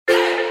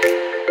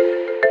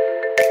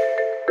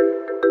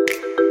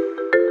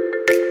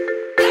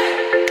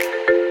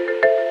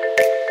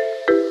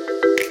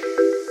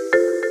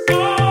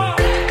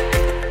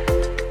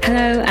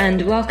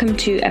welcome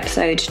to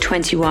episode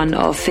 21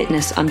 of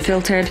Fitness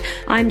Unfiltered.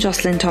 I'm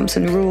Jocelyn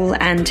Thompson-Rule,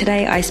 and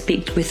today I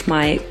speak with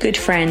my good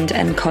friend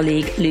and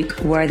colleague Luke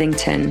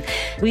Worthington.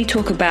 We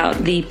talk about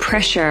the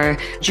pressure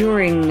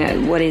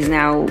during what is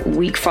now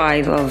week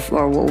 5 of,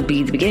 or what will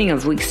be the beginning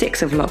of week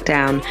 6 of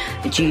lockdown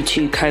due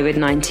to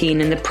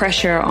COVID-19, and the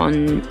pressure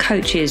on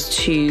coaches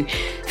to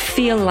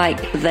feel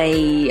like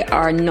they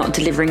are not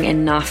delivering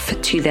enough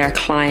to their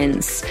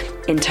clients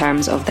in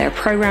terms of their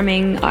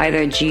programming,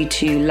 either due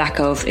to lack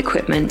of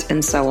equipment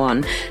and so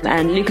on.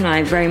 And Luke and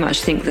I very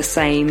much think the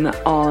same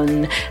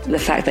on the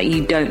fact that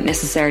you don't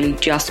necessarily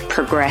just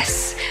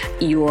progress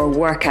your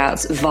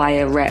workouts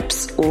via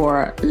reps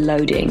or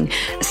loading.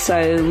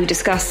 So we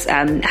discuss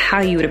how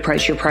you would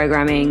approach your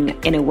programming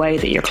in a way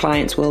that your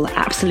clients will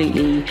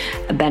absolutely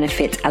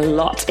benefit a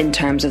lot in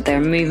terms of their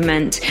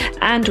movement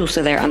and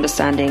also their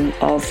understanding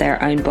of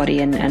their own body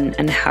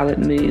and how it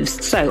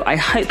moves. So I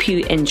hope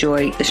you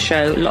enjoy the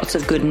show. Lots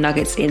of good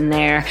nuggets in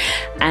there.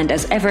 And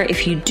as ever,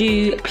 if you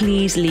do,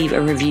 please leave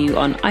a review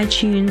on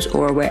iTunes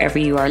or wherever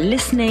you are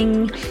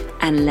listening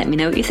and let me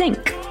know what you think.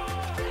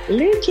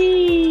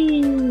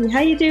 Lukey,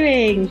 how you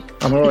doing?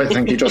 I'm all right,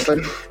 thank you,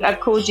 Jocelyn. I've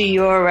called you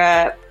your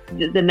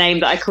the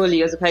name that I call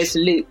you as opposed to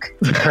Luke.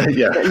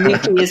 Yeah,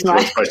 Lukey is my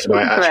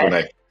actual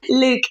name.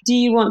 Luke, do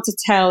you want to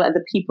tell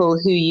the people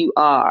who you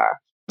are?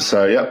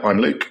 So, yeah, I'm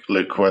Luke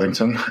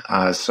Worthington.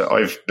 So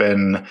I've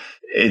been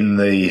in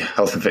the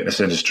health and fitness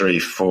industry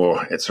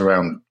for, it's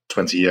around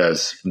 20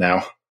 years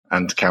now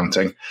and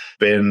counting.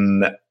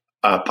 Been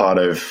a part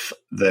of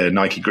the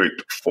Nike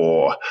group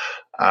for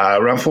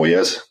around 4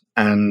 years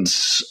and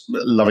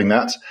loving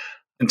that.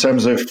 In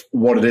terms of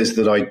what it is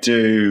that I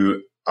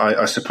do,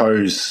 I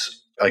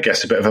suppose, I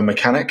guess a bit of a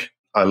mechanic.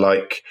 I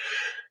like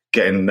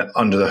getting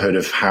under the hood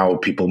of how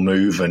people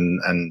move and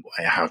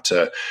how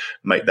to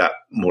make that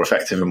more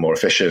effective and more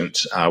efficient,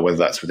 whether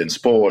that's within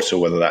sport or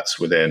whether that's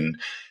within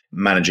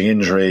managing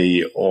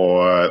injury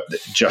or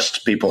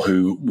just people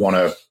who want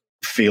to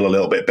feel a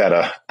little bit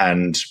better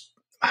and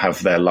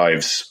have their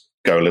lives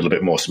go a little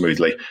bit more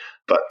smoothly.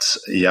 But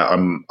yeah,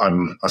 I'm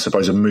I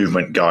suppose a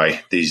movement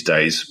guy these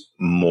days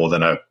more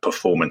than a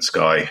performance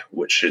guy,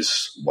 which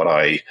is what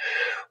I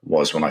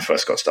was when I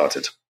first got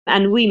started.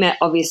 And we met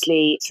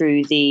obviously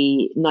through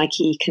the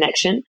Nike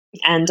connection.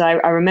 And I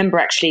remember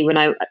actually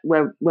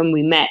when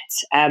we met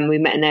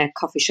in a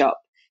coffee shop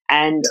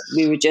and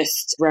we were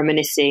just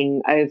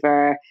reminiscing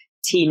over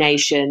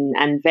T-Nation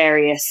and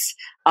various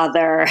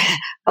other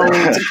old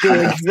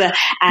goods.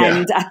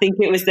 And I think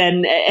it was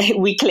then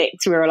we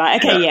clicked. We were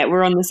like, okay, yeah,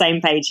 we're on the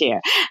same page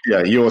here.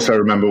 Yeah, you also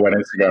remember when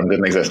Instagram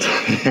didn't exist.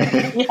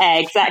 Yeah,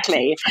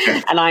 exactly.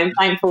 And I'm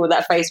thankful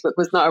that Facebook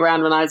was not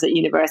around when I was at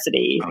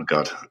university. Oh,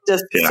 God.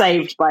 Just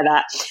saved by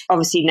that.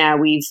 Obviously, now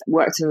we've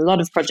worked on a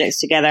lot of projects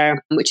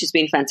together, which has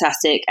been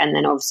fantastic. And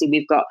then obviously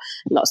we've got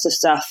lots of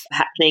stuff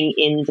happening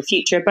in the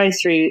future, both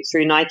through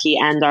Nike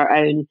and our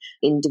own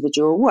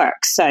individual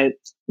work. So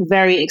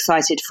very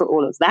excited for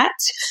all of that.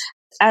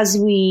 As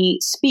we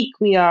speak,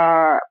 we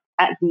are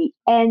at the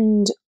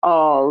end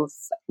of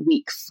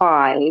week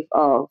 5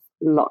 of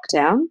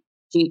lockdown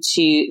due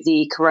to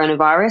the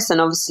coronavirus. And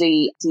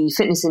obviously the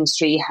fitness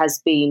industry has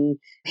been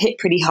hit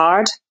pretty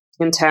hard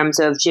in terms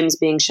of gyms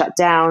being shut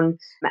down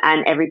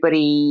and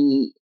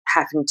everybody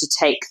having to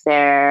take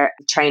their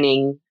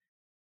training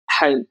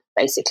home,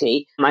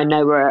 basically. I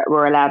know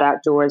we're allowed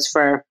outdoors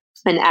for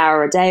an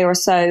hour a day or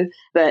so,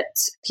 but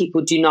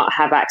people do not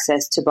have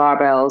access to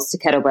barbells, to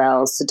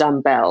kettlebells, to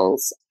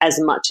dumbbells as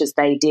much as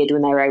they did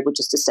when they were able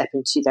just to step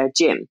into their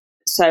gym.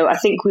 So I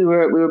think we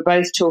were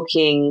both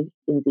talking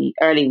in the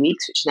early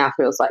weeks, which now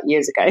feels like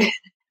years ago,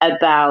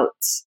 about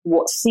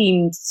what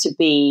seemed to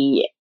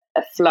be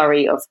a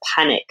flurry of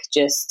panic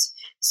just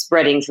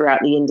spreading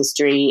throughout the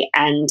industry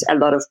and a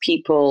lot of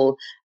people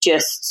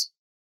just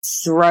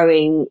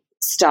throwing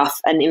stuff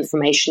and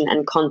information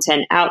and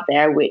content out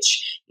there,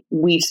 which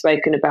we've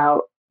spoken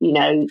about,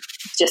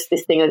 just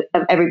this thing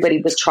of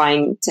everybody was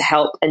trying to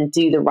help and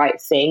do the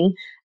right thing,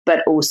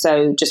 but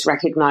also just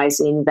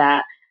recognizing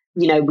that,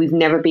 we've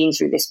never been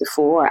through this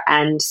before.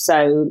 And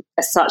so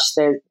as such,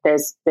 there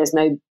was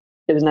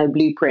no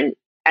blueprint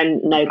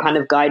and no kind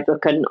of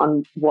guidebook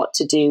on what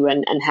to do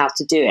and how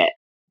to do it.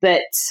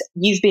 But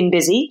you've been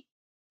busy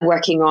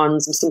working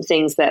on some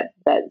things that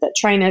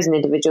trainers and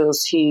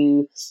individuals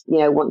who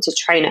want to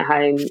train at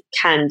home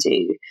can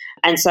do.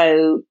 And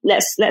so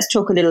let's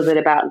talk a little bit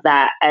about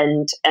that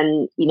and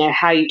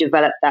how you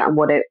develop that and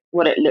what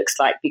it looks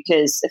like,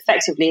 because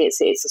effectively it's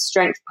a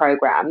strength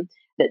program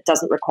that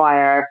doesn't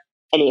require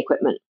any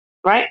equipment,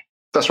 right?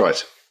 That's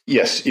right.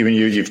 Yes,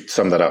 you've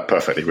summed that up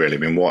perfectly, really. I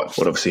mean, what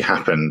obviously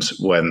happened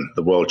when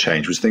the world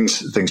changed was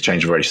things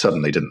changed very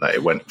suddenly, didn't they?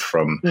 It went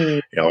from,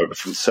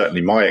 from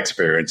certainly my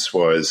experience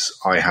was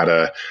I had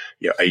a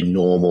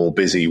normal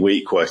busy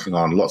week working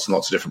on lots and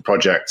lots of different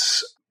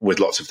projects with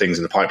lots of things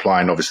in the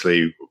pipeline.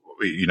 Obviously,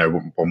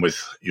 one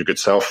with your good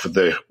self for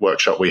the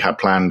workshop we had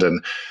planned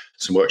and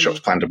some workshops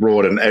planned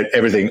abroad and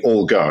everything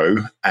all go.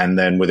 And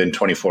then within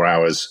 24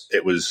 hours,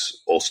 it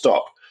was all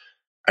stop.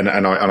 And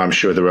I'm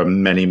sure there are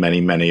many, many,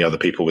 many other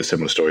people with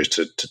similar stories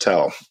to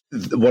tell.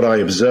 What I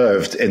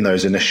observed in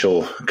those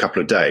initial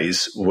couple of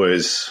days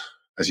was,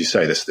 as you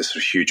say, this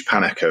huge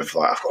panic of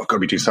like, I've got to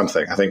be doing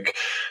something. I think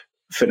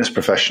fitness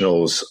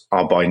professionals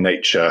are by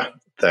nature,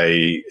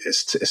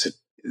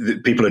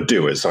 people are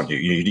doers, aren't you?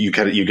 You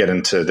get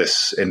into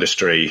this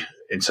industry,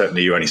 and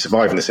certainly you only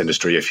survive in this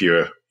industry if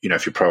you're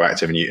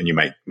proactive and you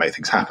make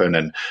things happen.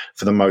 And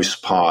for the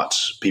most part,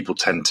 people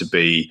tend to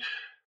be,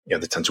 they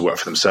tend to work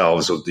for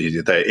themselves, or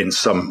they're in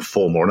some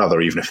form or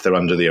another, even if they're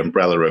under the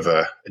umbrella of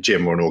a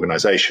gym or an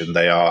organization.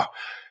 They are,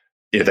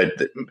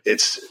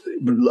 it's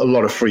a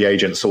lot of free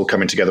agents all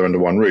coming together under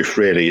one roof.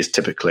 Really, is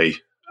typically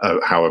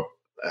how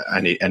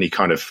any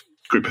kind of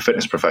group of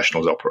fitness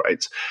professionals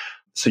operates.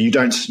 So you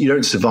don't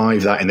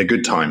survive that in the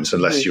good times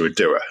unless you're a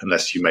doer,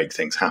 unless you make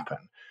things happen.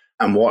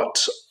 And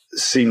what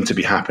seemed to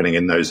be happening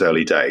in those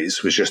early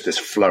days was just this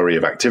flurry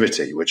of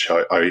activity, which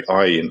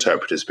I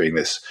interpret as being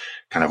this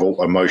kind of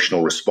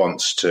emotional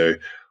response to,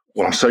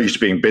 well, I'm so used to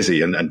being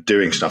busy and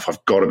doing stuff,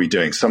 I've got to be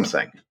doing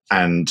something.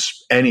 And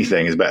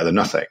anything is better than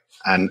nothing.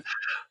 And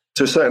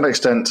to a certain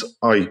extent,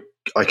 I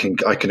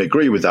can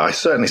agree with that. I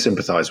certainly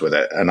sympathize with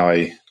it, and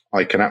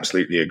I can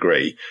absolutely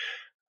agree.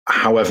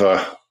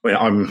 However,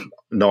 I'm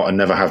not and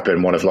never have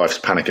been one of life's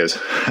panickers.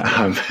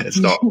 It's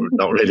not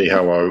really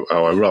how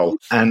I roll.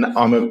 And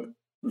I'm a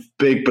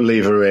big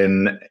believer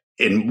in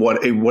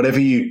whatever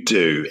you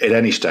do at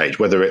any stage,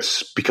 whether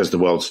it's because the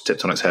world's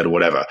tipped on its head or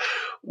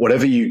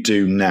whatever you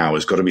do now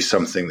has got to be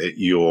something that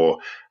you're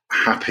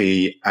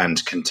happy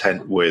and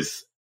content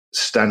with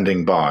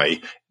standing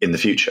by in the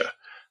future.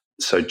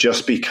 So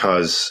just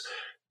because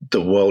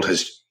the world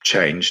has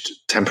changed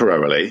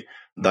temporarily,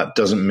 that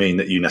doesn't mean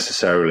that you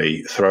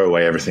necessarily throw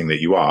away everything that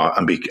you are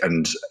and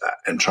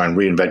try and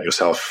reinvent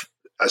yourself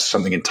as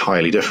something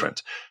entirely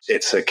different.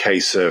 It's a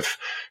case of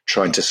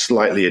trying to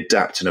slightly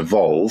adapt and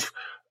evolve,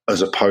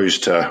 as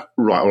opposed to,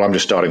 right, well, I'm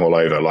just starting all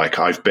over. Like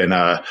I've been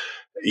a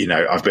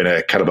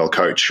kettlebell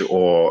coach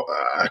or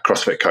a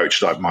CrossFit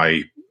coach like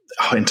my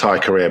entire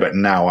career, but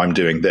now I'm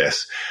doing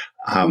this.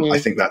 I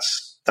think that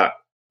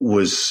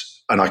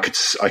was, and I could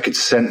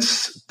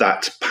sense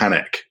that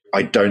panic.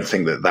 I don't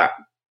think that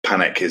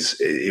panic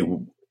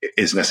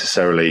is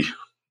necessarily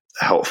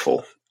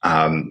helpful.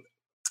 And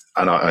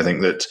I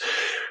think that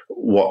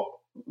what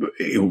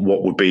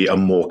would be a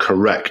more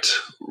correct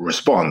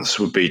response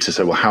would be to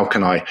say, well, how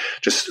can I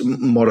just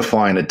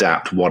modify and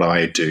adapt what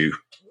I do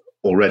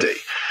already?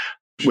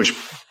 Which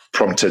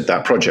prompted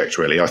that project,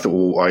 really. I thought,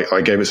 well,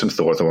 I gave it some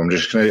thought. I thought, I'm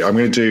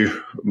going to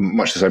do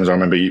much the same as I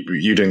remember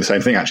you doing the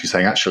same thing,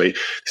 saying, these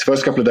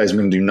first couple of days, I'm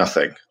going to do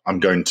nothing. I'm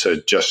going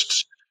to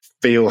just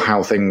feel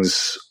how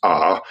things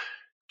are,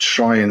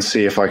 try and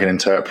see if I can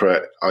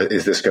interpret,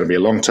 is this going to be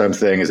a long-term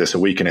thing? Is this a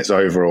week and it's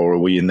over? Or are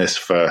we in this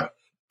for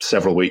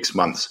several weeks,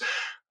 months?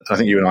 I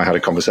think you and I had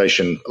a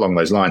conversation along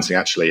those lines, saying,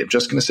 actually, I'm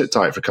just going to sit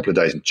tight for a couple of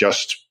days and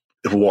just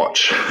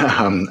watch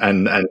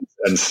and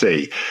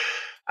see.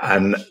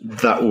 And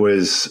that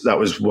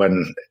was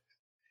when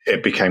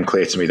it became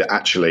clear to me that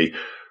actually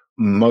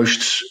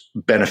most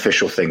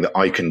beneficial thing that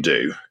I can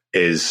do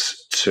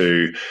is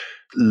to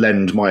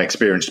lend my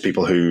experience to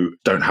people who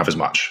don't have as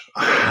much.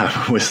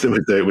 was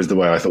the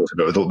way I thought of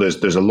it. I thought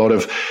there's a lot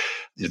of,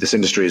 this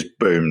industry has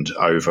boomed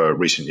over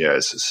recent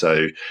years.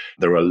 So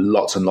there are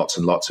lots and lots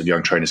and lots of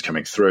young trainers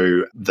coming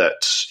through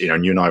that,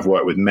 and you and I have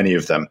worked with many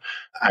of them,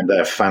 and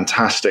they're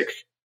fantastic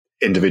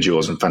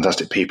individuals and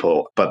fantastic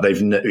people, but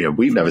we've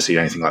never seen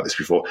anything like this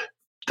before.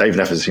 They've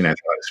never seen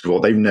anything like this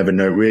before. They've never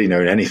really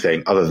known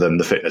anything other than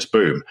the fitness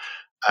boom.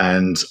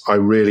 And I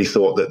really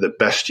thought that the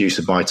best use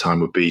of my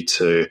time would be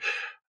to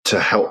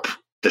help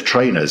the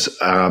trainers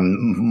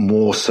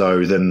more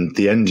so than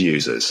the end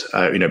users.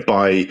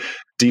 By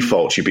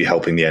default, you'd be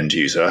helping the end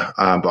user.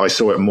 But I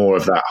saw it more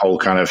of that whole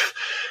kind of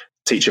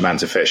teach a man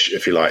to fish,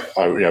 if you like.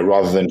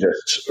 Rather than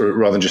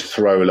just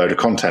throw a load of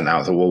content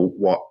out there. Well,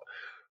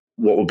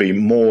 what would be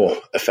more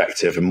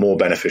effective and more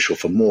beneficial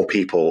for more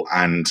people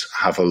and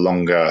have a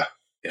longer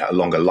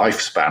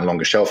lifespan,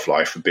 longer shelf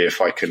life, would be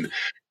if I can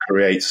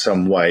create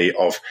some way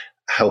of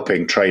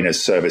helping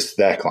trainers service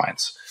their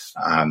clients.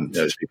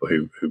 There's people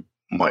who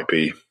might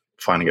be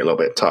finding it a little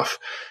bit tough.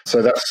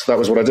 So that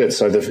was what I did.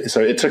 So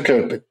it took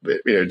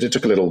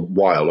a little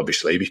while,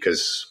 obviously,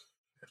 because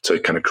to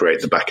kind of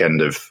create the back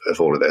end of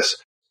all of this.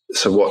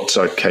 So what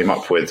I came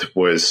up with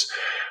was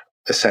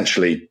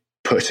essentially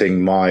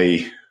putting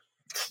my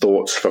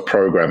thoughts for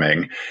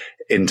programming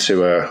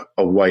into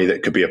a way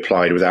that could be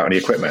applied without any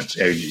equipment.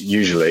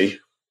 Usually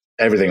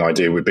everything I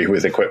do would be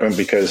with equipment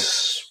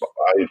because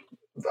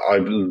I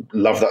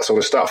love that sort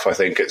of stuff. I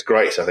think it's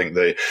great. I think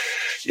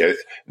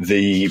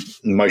the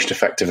most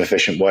effective,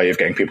 efficient way of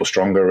getting people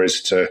stronger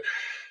is to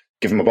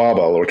give them a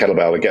barbell or a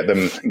kettlebell and get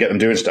them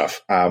doing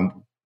stuff.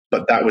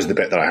 But that was the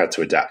bit that I had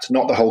to adapt.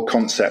 Not the whole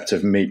concept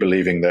of me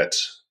believing that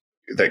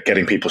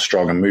getting people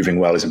strong and moving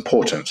well is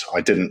important.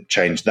 I didn't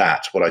change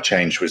that. What I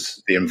changed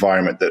was the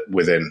environment that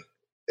within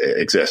it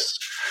exists.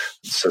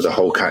 So the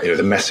whole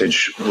the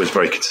message was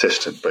very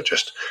consistent, but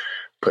just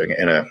putting it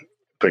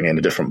in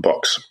a different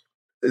box.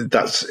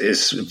 that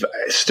is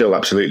still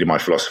absolutely my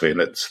philosophy,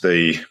 and it's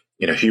the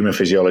human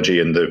physiology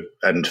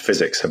and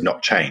physics have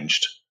not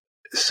changed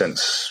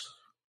since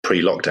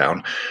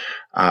pre-lockdown.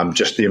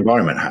 Just the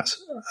environment has.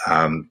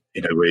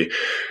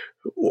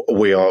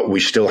 We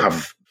still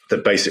have the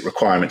basic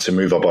requirement to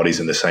move our bodies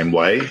in the same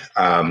way.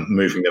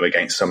 Moving them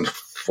against some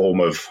form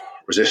of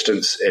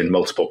resistance in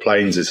multiple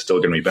planes is still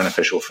going to be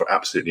beneficial for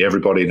absolutely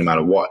everybody, no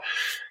matter what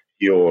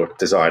your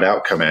desired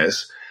outcome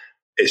is.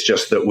 It's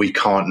just that we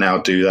can't now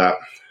do that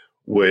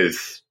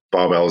with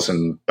barbells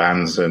and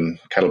bands and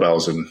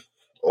kettlebells and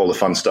all the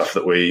fun stuff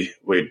that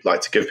we'd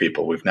like to give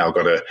people. We've now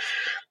got to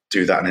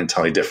do that in an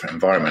entirely different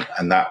environment.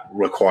 And that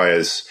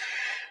requires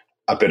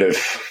a bit of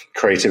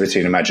creativity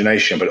and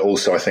imagination, but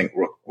also I think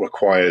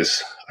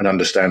requires an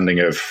understanding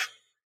of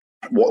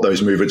what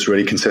those movements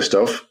really consist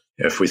of.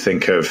 If we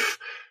think of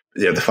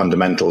the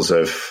fundamentals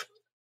of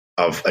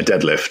a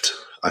deadlift,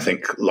 I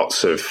think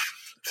lots of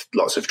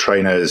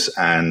trainers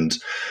and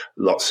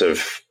lots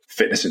of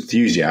fitness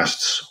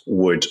enthusiasts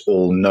would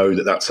all know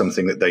that that's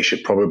something that they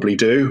should probably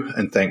do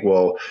and think,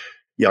 well,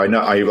 yeah, I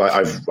know,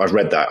 I've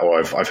read that, or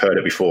I've heard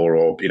it before,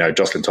 or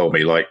Jocelyn told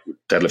me like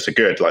deadlifts are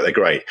good, like they're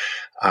great.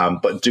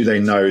 But do they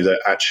know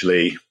that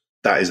actually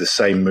that is the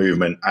same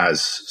movement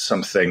as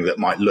something that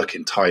might look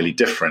entirely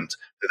different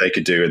that they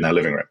could do in their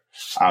living room?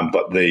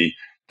 But the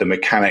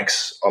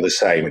mechanics are the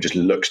same; it just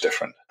looks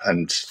different.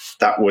 And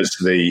that was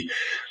the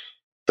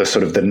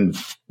sort of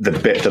the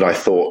bit that I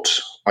thought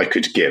I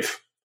could give,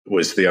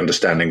 was the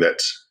understanding that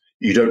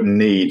you don't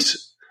need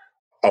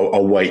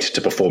a weight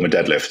to perform a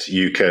deadlift.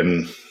 You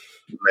can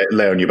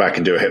lay on your back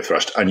and do a hip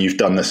thrust, and you've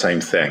done the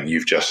same thing.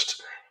 You've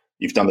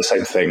done the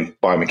same thing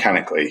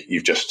biomechanically.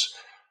 You've just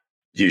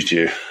used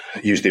the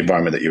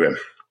environment that you're in.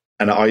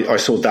 And I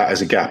saw that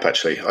as a gap,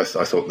 actually. I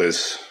thought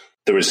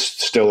there was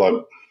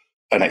still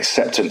an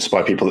acceptance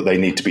by people that they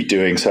need to be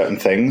doing certain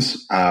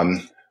things.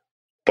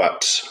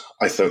 But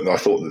I thought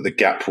that the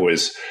gap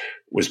was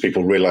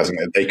people realizing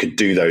that they could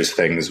do those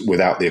things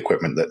without the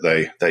equipment that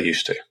they're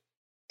used to.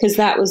 Because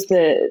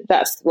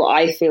that's what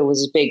I feel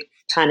was a big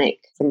panic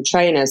from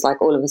trainers. Like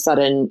all of a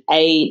sudden,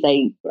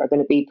 they are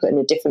going to be put in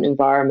a different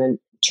environment,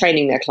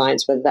 training their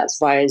clients, whether that's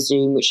via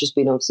Zoom, which has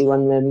been obviously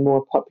one of the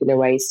more popular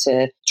ways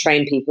to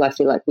train people. I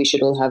feel like we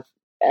should all have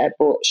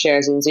bought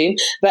shares in Zoom,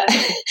 but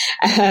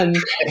or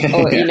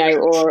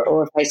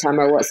FaceTime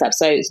or WhatsApp.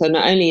 So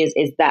not only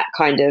is that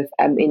kind of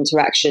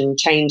interaction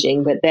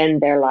changing, but then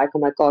they're like, oh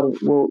my God,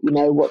 well,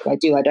 what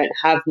do? I don't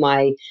have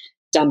my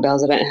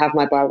dumbbells, I don't have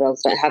my barbells,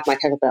 I don't have my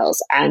kettlebells,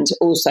 and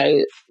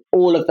also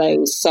all of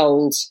those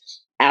sold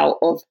out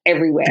of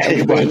everywhere.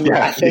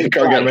 I think, you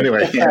can't get them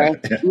anyway.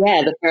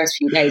 The first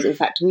few days. In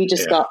fact, we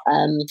just got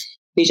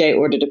BJ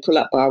ordered a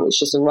pull-up bar, which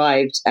just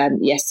arrived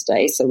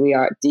yesterday, so we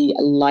are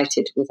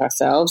delighted with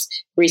ourselves.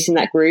 Greasing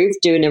that groove,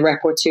 doing a rep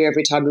or two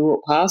every time we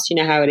walk past, you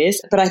know how it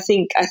is. But I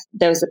think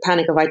there was a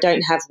panic of, I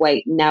don't have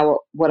weight, now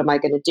what am I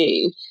going to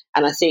do?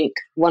 And I think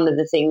one of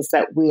the things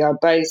that we are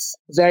both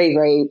very,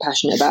 very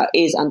passionate about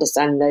is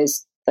understanding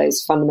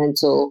those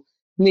fundamental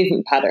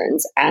movement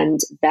patterns, and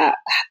that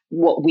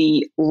what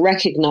we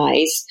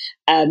recognize,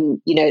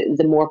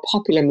 the more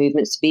popular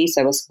movements to be,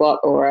 so a squat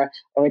or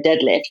a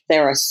deadlift,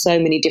 there are so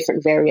many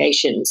different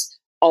variations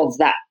of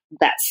that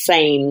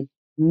same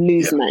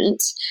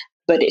movement,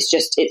 but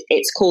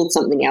it's called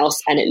something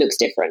else and it looks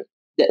different.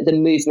 The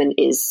movement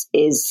is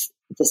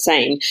the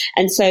same.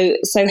 And so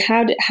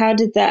how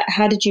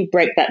did you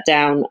break that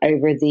down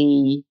over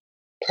the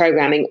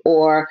programming,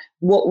 or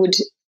what would,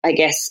 I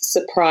guess,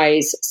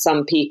 surprise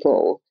some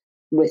people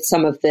with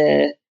some of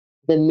the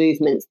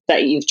movements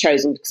that you've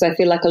chosen? Because I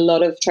feel like a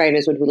lot of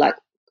trainers would be like,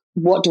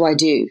 what do I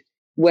do?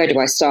 Where do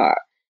I start?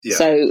 Yeah.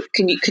 So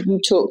can you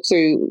talk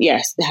through,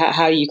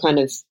 how you kind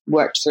of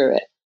worked through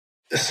it?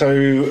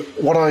 So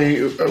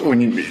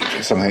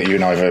something that you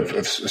and I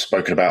have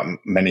spoken about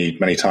many,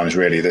 many times,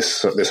 really,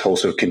 this whole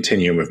sort of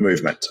continuum of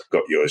movement.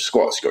 You've got your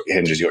squats, you've got your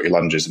hinges, you've got your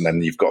lunges, and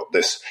then you've got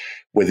this,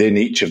 within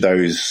each of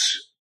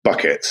those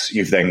buckets,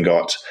 you've then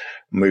got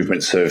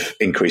movements of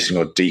increasing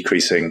or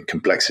decreasing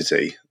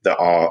complexity that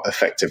are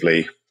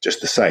effectively just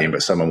the same,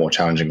 but some are more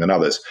challenging than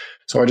others.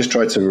 So I just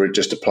tried to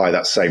just apply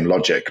that same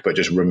logic, but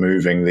just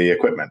removing the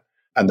equipment.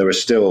 And there are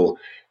still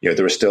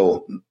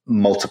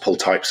multiple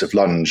types of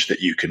lunge that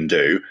you can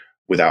do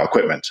without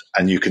equipment.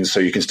 And you can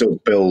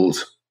still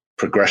build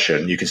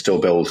progression, you can still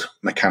build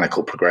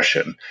mechanical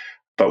progression,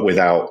 but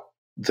without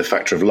the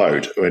factor of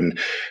load. And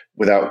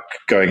without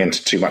going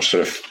into too much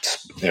sort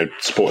of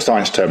sports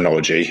science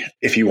terminology,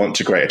 if you want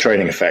to create a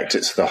training effect,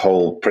 it's the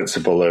whole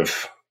principle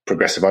of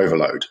progressive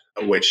overload,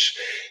 which,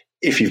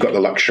 if you've got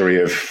the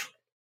luxury of,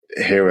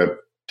 here are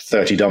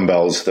 30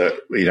 dumbbells that,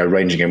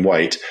 ranging in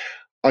weight,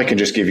 I can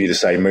just give you the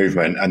same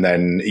movement, and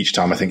then each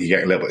time I think you're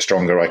getting a little bit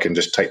stronger, I can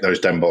just take those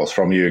dumbbells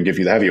from you and give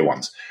you the heavier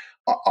ones.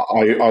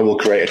 I will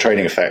create a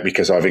training effect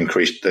because I've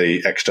increased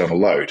the external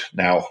load.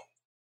 Now,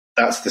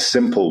 that's the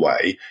simple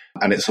way,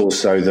 and it's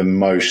also the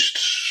most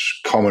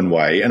common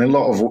way. And a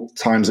lot of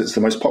times it's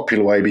the most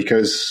popular way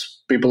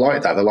because people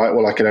like that. They're like,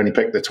 well, I could only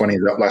pick the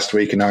 20s up last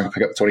week and now I can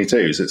pick up the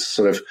 22s. It's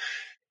sort of,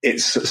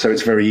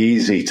 it's very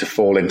easy to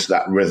fall into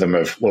that rhythm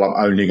of, well,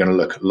 I'm only going to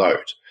look at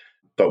load.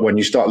 But when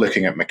you start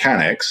looking at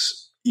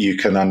mechanics, you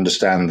can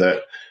understand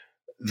that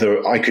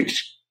I could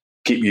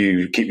keep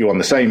you on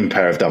the same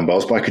pair of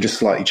dumbbells, but I could just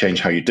slightly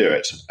change how you do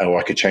it, or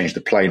I could change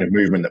the plane of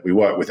movement that we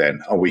work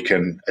within, or we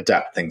can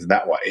adapt things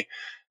that way,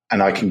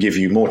 and I can give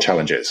you more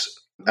challenges.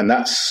 And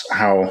that's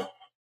how,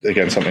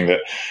 again, something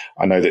that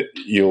I know that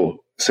you'll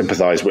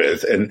sympathize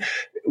with. And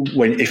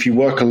if you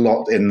work a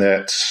lot in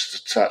that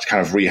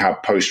kind of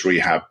rehab,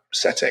 post-rehab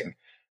setting,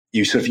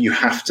 you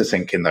have to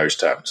think in those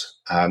terms.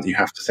 You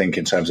have to think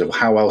in terms of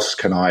how else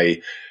can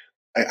I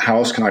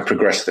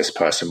progress this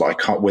person, but I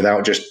can't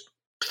without just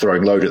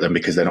throwing load at them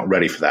because they're not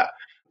ready for that.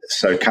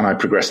 So can I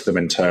progress them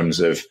in terms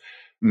of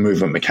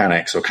movement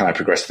mechanics, or can I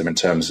progress them in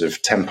terms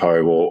of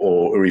tempo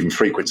or even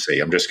frequency?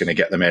 I'm just going to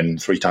get them in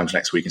 3 times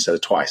next week instead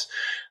of twice.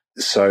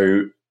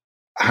 So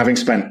having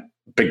spent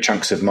big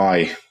chunks of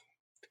my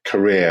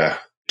career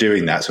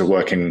doing that, so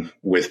working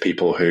with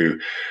people who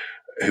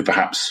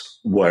perhaps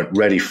weren't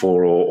ready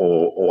for,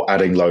 or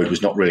adding load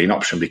was not really an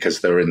option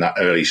because they're in that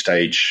early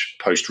stage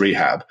post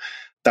rehab,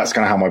 that's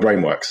kind of how my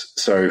brain works.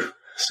 So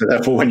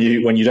therefore, when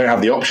you don't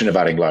have the option of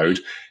adding load,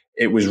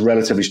 it was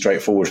relatively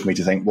straightforward for me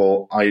to think,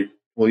 so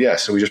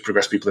we just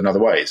progress people in other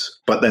ways.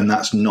 But then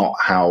that's not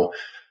how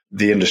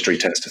the industry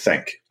tends to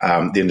think.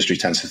 The industry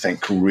tends to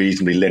think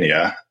reasonably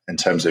linear in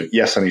terms of,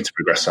 yes, I need to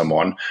progress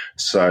someone,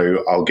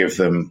 so I'll give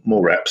them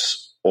more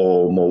reps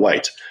or more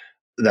weight.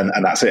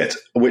 And that's it,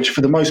 which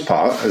for the most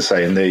part, as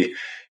I say,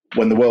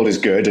 when the world is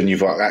good and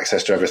you've got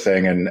access to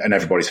everything and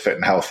everybody's fit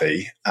and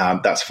healthy,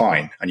 that's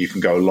fine. And you can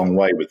go a long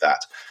way with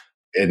that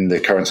in the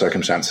current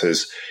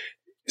circumstances.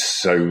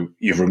 So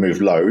you've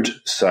removed load.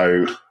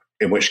 So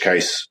in which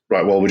case,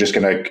 right, well, we're just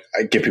going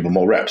to give people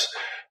more reps.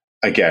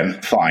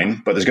 Again,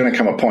 fine. But there's going to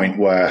come a point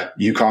where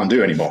you can't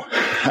do anymore.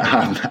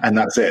 And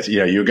that's it.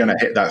 You're going to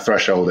hit that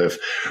threshold of,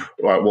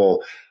 right,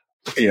 well,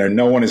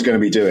 no one is going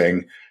to be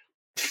doing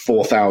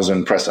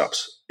 4,000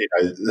 press-ups.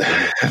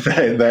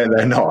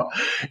 They're not.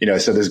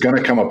 So there's going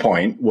to come a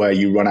point where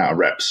you run out of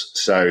reps.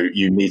 So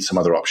you need some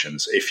other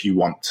options if you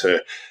want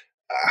to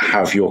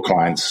have your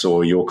clients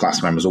or your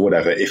class members or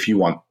whatever, if you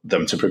want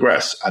them to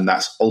progress. And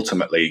that's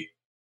ultimately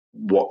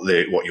what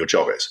your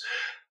job is.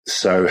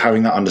 So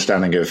having that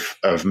understanding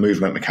of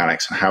movement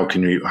mechanics and how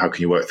can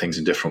you work things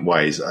in different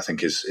ways, I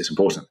think is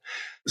important.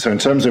 So in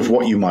terms of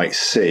what you might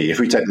see, if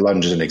we take the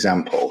lunge as an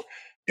example,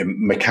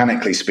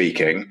 mechanically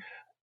speaking,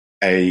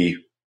 a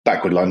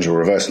backward lunge or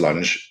reverse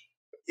lunge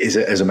is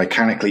a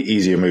mechanically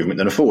easier movement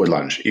than a forward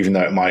lunge, even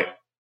though it might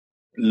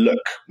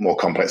look more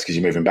complex because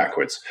you're moving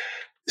backwards.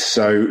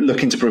 So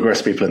looking to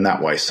progress people in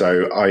that way.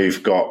 So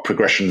I've got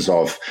progressions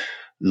of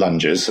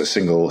lunges, so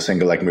single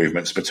leg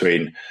movements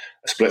between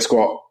a split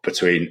squat,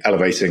 between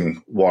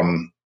elevating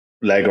one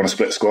leg on a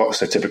split squat.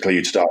 So typically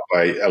you'd start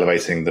by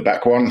elevating the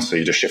back one. So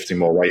you're just shifting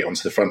more weight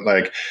onto the front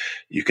leg.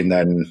 You can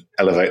then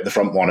elevate the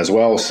front one as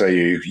well. So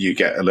you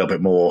get a little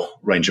bit more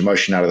range of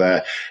motion out of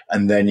there.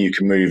 And then you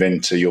can move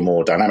into your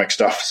more dynamic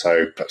stuff.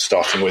 So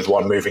starting with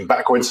one moving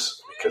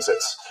backwards because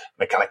it's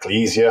mechanically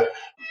easier.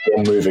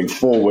 One moving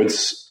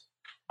forwards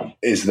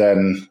is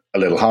then a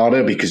little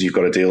harder because you've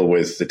got to deal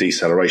with the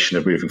deceleration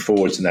of moving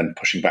forwards and then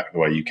pushing back the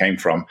way you came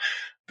from,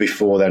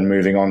 before then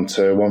moving on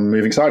to one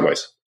moving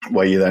sideways,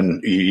 where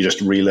you're just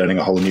relearning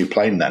a whole new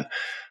plane then.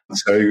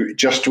 So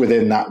just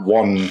within that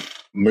one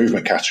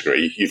movement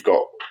category, you've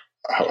got,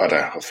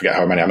 I forget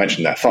how many I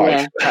mentioned there,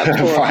 5.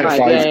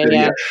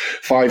 Yeah,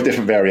 5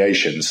 different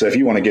variations. So if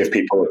you want to give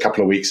people a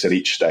couple of weeks at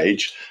each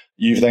stage,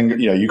 you've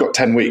got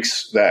 10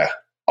 weeks there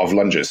of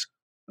lunges,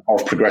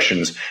 of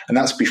progressions. And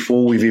that's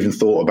before we've even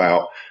thought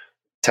about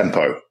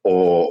tempo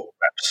or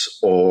reps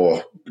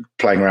or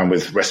playing around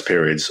with rest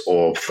periods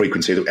or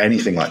frequency,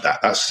 anything like that.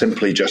 That's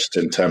simply just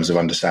in terms of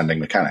understanding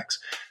mechanics.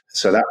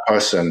 So that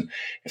person,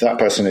 if that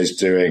person is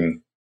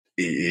doing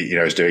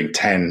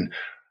 10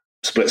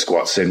 split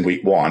squats in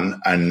week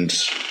 1,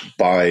 and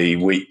by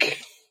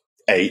week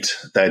 8,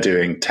 they're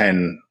doing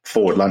 10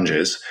 forward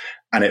lunges,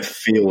 and it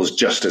feels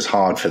just as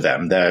hard for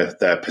them,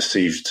 their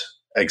perceived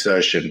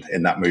exertion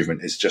in that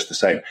movement is just the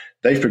same.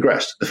 They've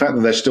progressed. The fact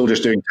that they're still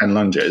just doing 10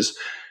 lunges,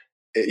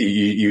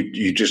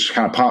 you just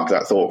kind of park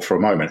that thought for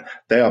a moment.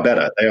 They are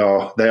better. They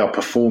are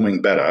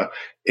performing better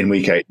in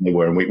week 8 than they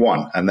were in week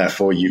 1, and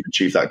therefore you've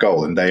achieved that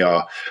goal. And they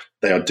are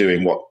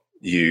doing what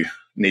you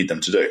need them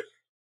to do.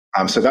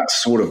 So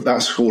that's sort of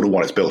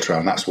what it's built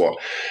around.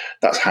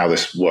 That's how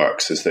this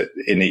works. Is that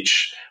in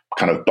each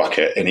kind of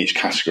bucket, in each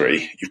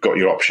category, you've got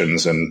your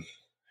options, and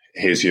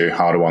here's your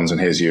harder ones,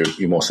 and here's your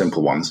more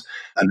simple ones,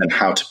 and then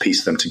how to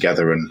piece them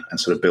together and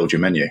sort of build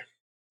your menu.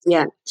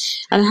 Yeah.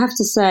 And I have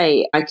to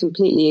say, I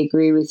completely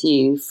agree with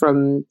you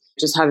from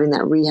just having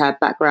that rehab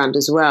background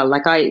as well.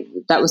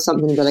 That was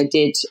something that I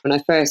did when I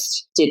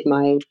first did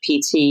my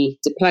PT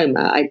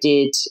diploma. I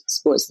did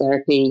sports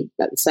therapy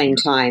at the same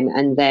time,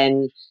 and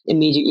then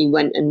immediately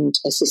went and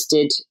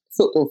assisted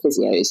football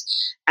physios.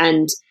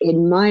 And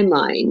in my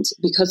mind,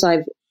 because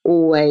I've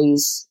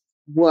always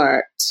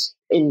worked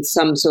in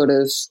some sort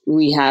of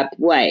rehab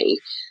way,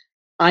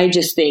 I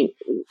just think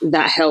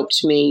that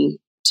helped me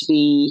to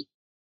be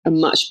a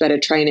much better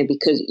trainer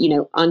because,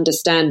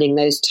 understanding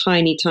those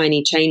tiny,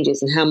 tiny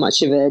changes and how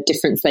much of a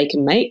difference they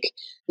can make,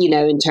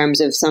 in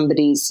terms of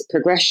somebody's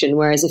progression.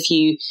 Whereas if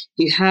you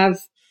have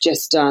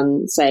just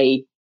done,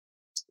 say,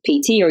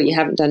 PT, or you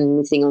haven't done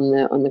anything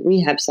on the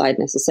rehab side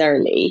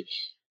necessarily,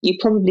 you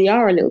probably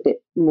are a little bit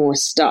more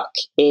stuck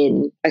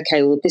in,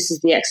 okay, well, this is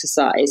the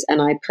exercise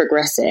and I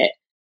progress it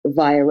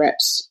via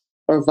reps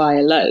or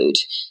via load.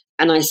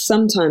 And I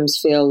sometimes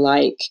feel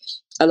like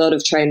a lot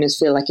of trainers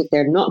feel like if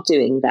they're not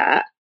doing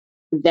that,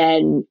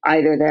 then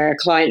either their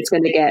client's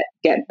going to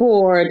get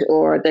bored,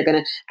 or they're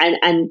going to,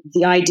 and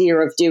the idea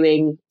of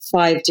doing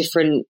 5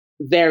 different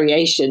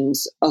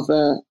variations of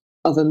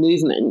a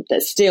movement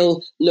that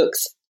still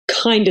looks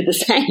kind of the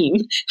same,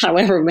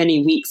 however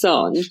many weeks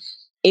on,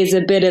 is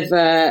a bit of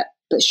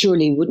but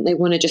surely wouldn't they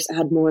want to just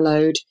add more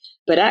load?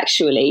 But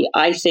actually,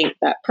 I think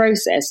that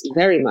process,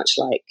 very much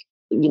like,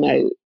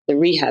 the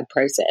rehab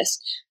process,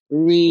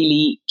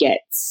 really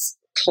gets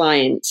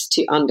clients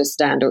to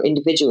understand, or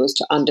individuals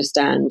to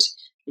understand,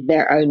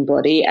 their own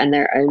body and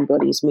their own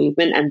body's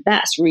movement. And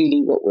that's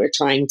really what we're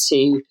trying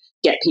to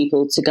get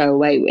people to go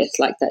away with,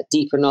 like that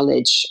deeper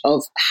knowledge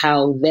of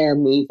how they're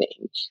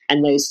moving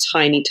and those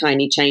tiny,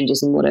 tiny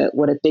changes, and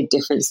what a big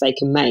difference they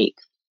can make.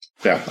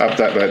 Yeah,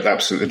 that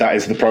absolutely. That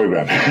is the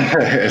program.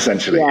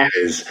 Essentially, Yeah.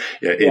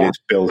 It is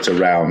built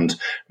around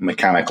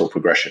mechanical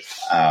progression,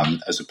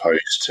 as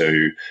opposed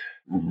to,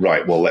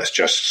 right, well, let's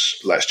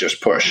just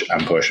push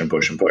and push and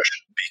push and push.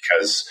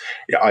 Because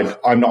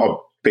I'm not a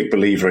big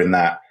believer in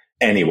that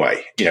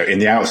anyway. In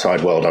the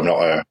outside world, I'm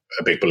not a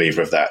big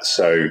believer of that.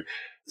 So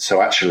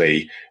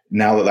actually,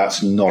 now that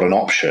that's not an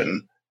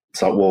option,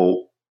 it's like,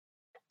 well,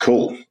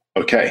 cool.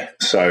 Okay,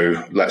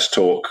 so let's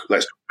talk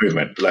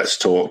movement. Let's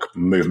talk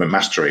movement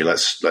mastery.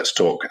 Let's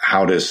talk,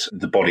 how does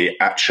the body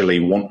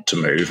actually want to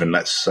move, and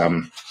let's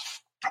go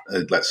there for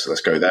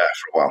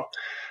a while.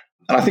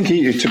 And I think to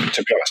be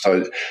honest,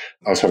 I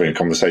was having a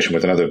conversation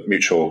with another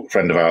mutual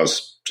friend of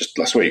ours just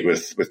last week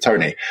with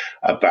Tony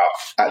about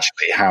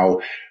actually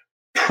how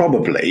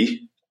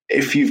probably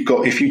if you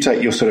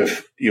take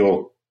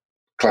your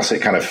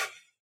classic kind of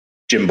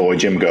gym boy,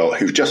 gym girl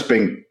who've just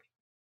been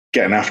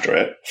getting after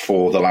it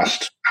for the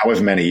last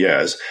however many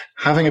years,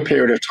 having a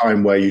period of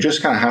time where you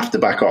just kind of have to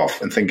back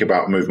off and think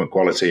about movement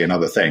quality and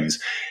other things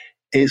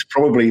is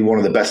probably one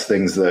of the best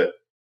things that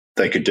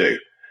they could do.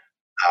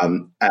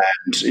 And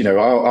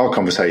our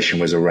conversation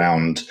was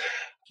around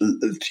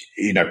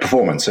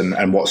performance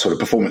and what sort of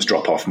performance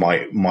drop off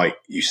might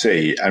you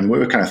see. And we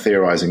were kind of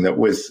theorizing that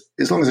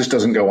as long as this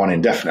doesn't go on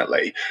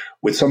indefinitely,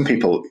 with some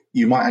people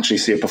you might actually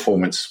see a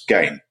performance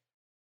gain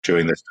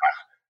during this time.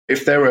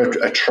 If they're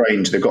a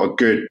trained, they've got a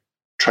good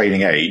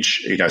training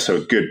age, so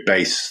a good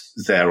base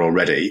there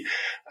already,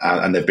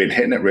 and they've been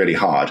hitting it really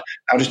hard.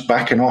 Now just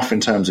backing off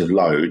in terms of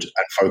load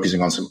and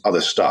focusing on some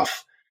other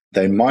stuff,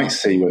 they might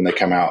see when they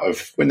come out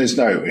of, when there's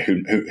no,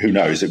 who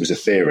knows, it was a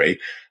theory,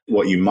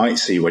 what you might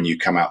see when you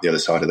come out the other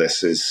side of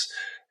this is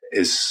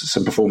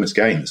some performance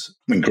gains.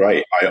 I mean,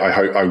 great.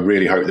 I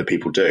really hope that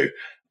people do.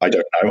 I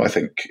don't know. I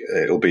think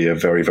it'll be a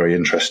very, very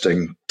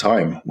interesting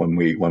time when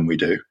we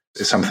do.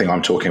 It's something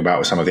I'm talking about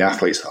with some of the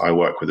athletes that I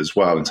work with as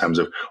well, in terms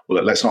of,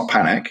 well, let's not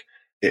panic.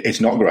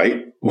 It's not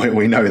great.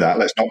 We know that.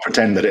 Let's not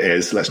pretend that it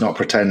is. Let's not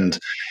pretend,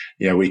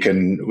 we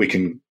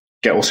can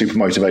get all super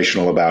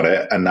motivational about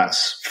it, and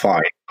that's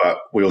fine. But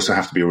we also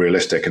have to be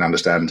realistic and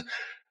understand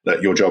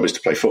that your job is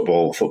to play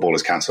football. Football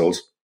is cancelled.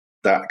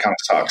 That kind of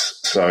sucks.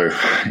 So,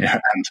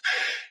 and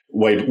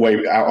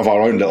way out of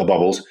our own little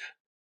bubbles,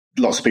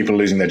 lots of people are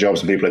losing their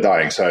jobs and people are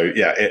dying. So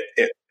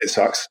it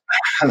sucks.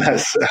 And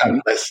let's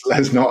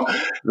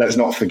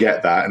not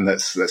forget that, and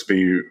let's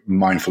be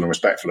mindful and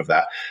respectful of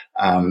that.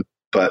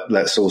 But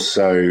let's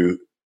also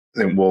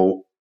think,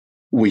 well,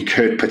 we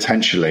could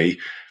potentially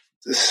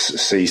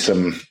see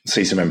some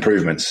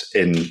improvements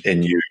in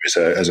you as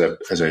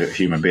a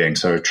human being.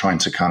 So trying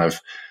to kind of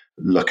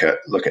look at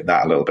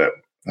that a little bit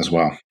as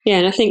well. Yeah,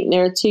 and I think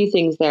there are 2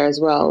 things there as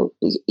well.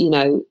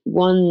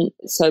 One,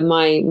 so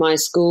my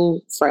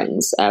school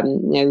friends,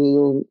 we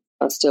all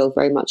are still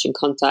very much in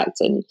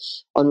contact and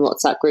on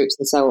WhatsApp groups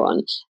and so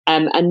on.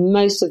 And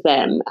most of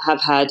them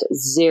have had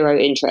zero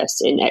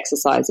interest in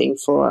exercising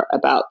for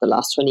about the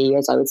last 20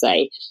 years, I would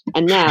say.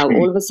 And now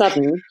all of a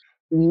sudden,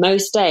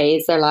 most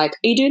days they're like, are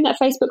you doing that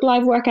Facebook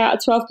Live workout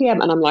at 12 p.m.?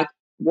 And I'm like,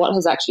 what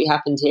has actually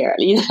happened here?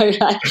 So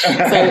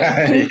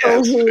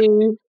people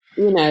who,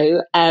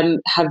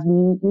 have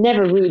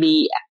never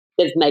really,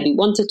 they've maybe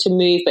wanted to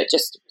move, but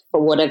just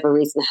for whatever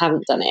reason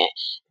haven't done it,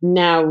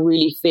 now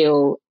really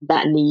feel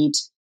that need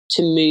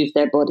to move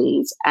their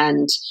bodies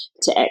and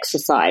to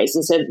exercise.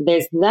 And so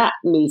there's that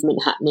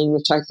movement happening,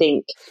 which I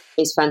think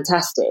is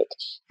fantastic.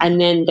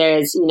 And then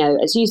there's,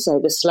 as you say,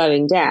 the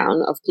slowing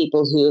down of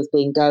people who have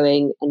been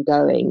going and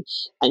going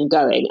and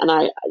going. And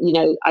I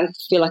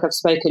feel like I've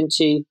spoken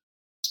to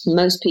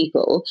most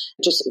people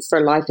just for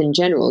life in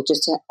general,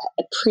 just to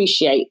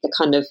appreciate the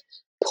kind of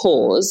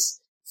pause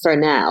for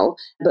now,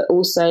 but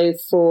also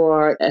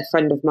for a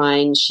friend of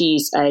mine.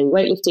 She's a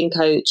weightlifting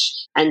coach,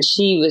 and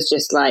she was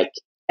just like,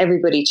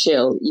 everybody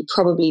chill. You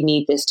probably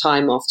need this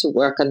time off to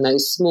work on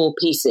those small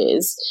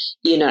pieces,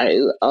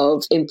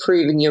 of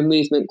improving your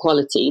movement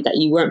quality that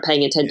you weren't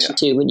paying attention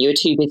to when you were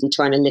too busy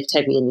trying to lift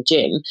heavy in the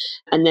gym.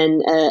 And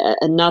then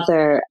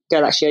another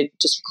girl, actually, I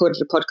just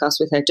recorded a podcast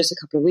with her just a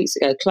couple of weeks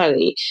ago,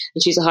 Chloe,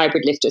 and she's a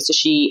hybrid lifter. So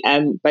she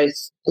both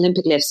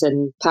Olympic lifts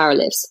and power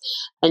lifts.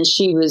 And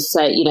she was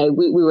saying,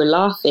 we were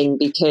laughing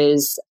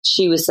because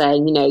she was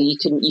saying, you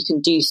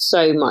can do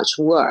so much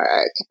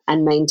work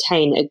and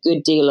maintain a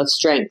good deal of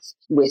strength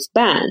with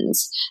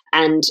bands.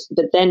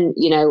 But then,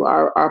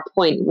 our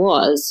point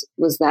was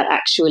that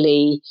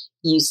actually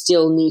you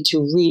still need to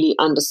really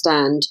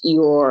understand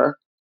your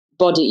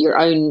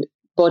own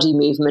body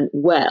movement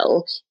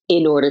well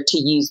in order to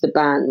use the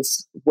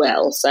bands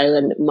well. So,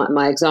 and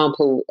my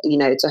example,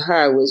 to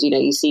her was,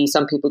 you see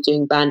some people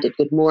doing banded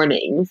good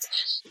mornings,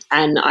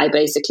 and I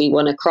basically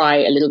want to cry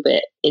a little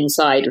bit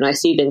inside when I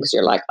see them, because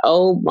you're like,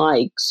 oh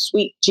my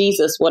sweet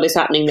Jesus, what is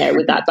happening there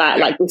with that band?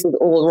 Like, this is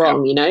all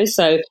wrong,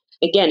 So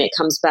again, it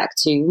comes back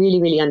to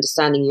really, really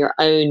understanding your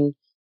own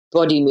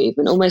body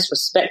movement, almost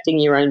respecting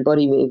your own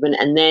body movement,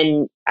 and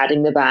then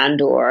adding the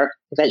band, or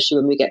eventually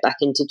when we get back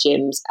into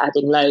gyms,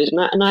 adding load.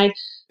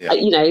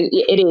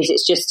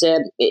 It's just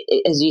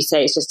as you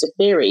say, it's just a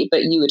theory,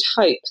 but you would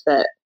hope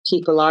that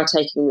people are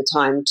taking the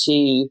time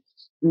to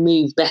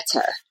move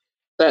better.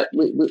 But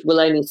we'll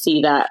only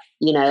see that,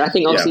 I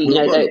think obviously,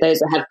 those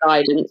that have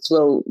guidance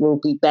will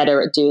be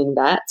better at doing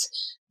that.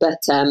 But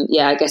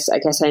I guess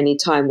only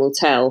time will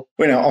tell.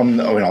 On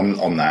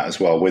that as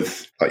well,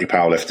 with like your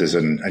powerlifters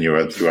and your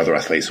other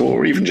athletes,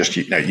 or even just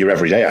your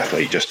everyday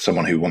athlete, just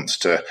someone who wants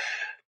to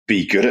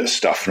be good at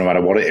stuff, no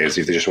matter what it is.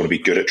 If they just want to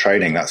be good at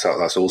training, that's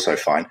also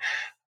fine.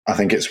 I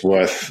think it's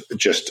worth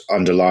just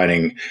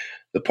underlining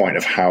the point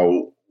of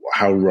how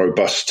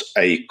robust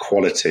a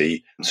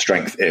quality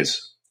strength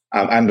is.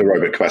 And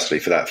aerobic capacity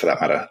for that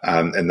matter,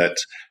 and that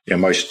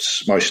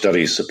most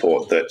studies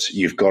support that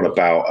you've got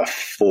about a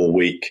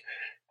 4-week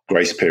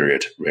grace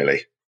period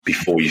really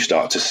before you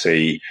start to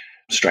see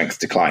strength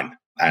decline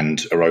and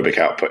aerobic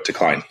output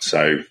decline.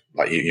 So,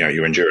 like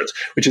your endurance,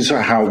 which is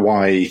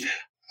why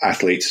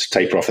athletes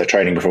taper off their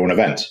training before an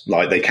event.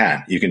 Like they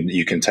can,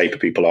 you can taper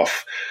people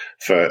off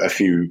for a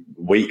few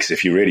weeks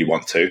if you really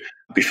want to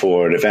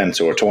before an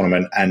event or a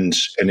tournament, and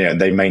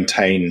they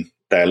maintain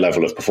their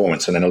level of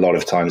performance, and then a lot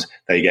of times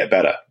they get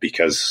better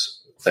because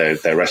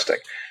they're resting.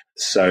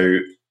 So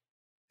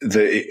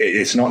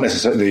it's not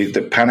necessarily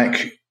the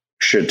panic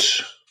should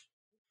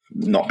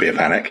not be a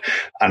panic,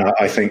 and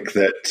I think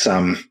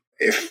that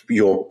if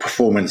your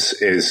performance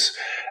is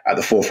at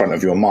the forefront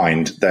of your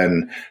mind,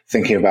 then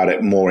thinking about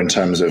it more in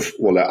terms of,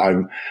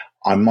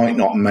 I might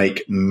not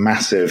make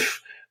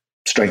massive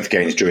strength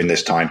gains during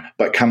this time,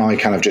 but can I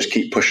kind of just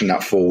keep pushing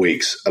that 4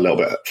 weeks a little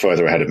bit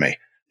further ahead of me?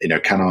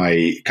 Can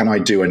I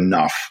do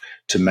enough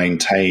to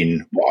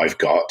maintain what I've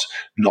got,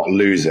 not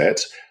lose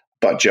it,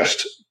 but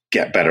just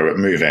get better at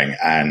moving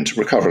and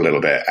recover a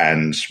little bit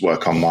and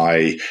work on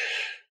my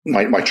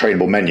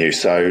trainable menu.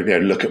 So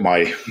look at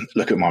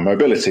my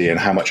mobility and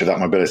how much of that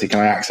mobility can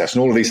I access,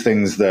 and all of these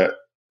things that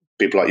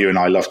people like you and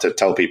I love to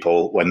tell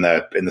people when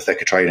they're in the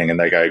thick of training and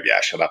they go,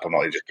 yeah, shut up, I'm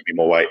not, just give me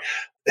more weight.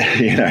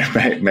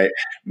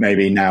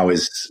 Maybe now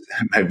is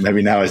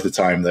the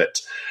time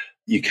that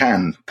you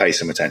can pay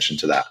some attention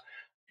to that.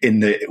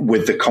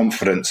 With the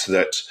confidence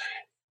that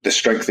the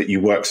strength that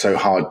you work so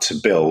hard to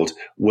build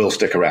will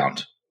stick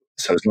around.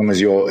 So as long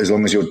as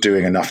you're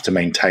doing enough to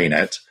maintain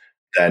it,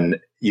 then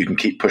you can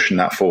keep pushing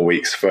that 4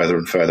 weeks further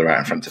and further out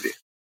in front of you.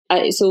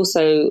 It's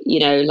also,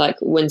 like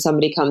when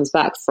somebody comes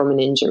back from an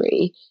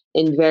injury,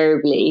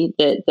 invariably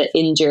the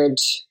injured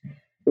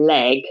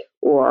leg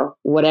or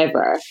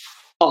whatever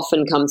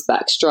often comes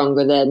back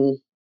stronger than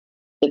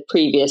the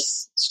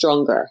previous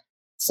stronger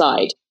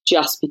side,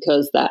 just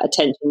because that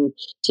attention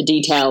to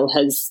detail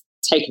has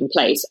taken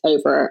place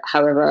over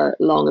however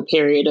long a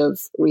period of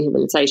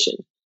rehabilitation.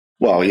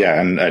 Well, yeah,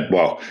 and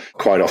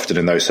quite often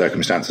in those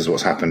circumstances,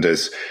 what's happened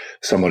is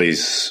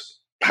somebody's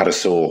had a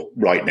sore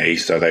right knee,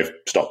 so they've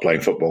stopped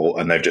playing football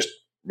and they've just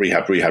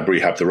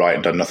rehabbed the right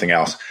and done nothing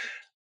else.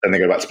 Then they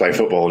go back to play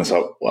football and it's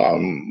like, well,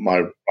 my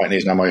right knee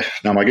is now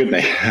my good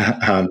knee.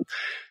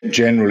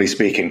 Generally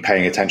speaking,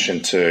 paying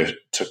attention to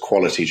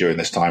quality during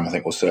this time, I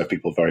think, will serve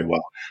people very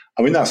well.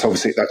 I mean, that's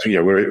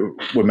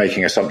we're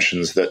making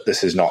assumptions that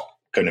this is not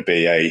going to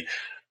be a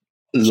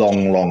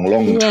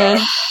long term.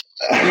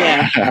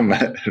 Yeah.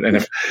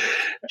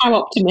 How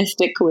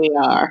optimistic we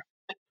are.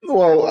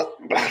 Well,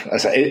 I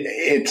say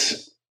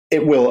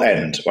it will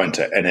end, won't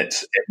it? And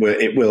it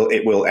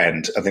will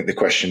end. I think the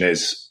question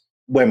is,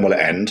 when will it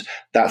end?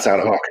 That's out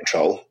of our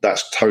control.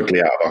 That's totally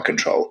out of our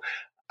control.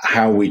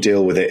 How we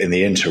deal with it in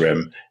the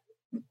interim,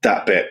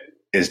 that bit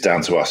is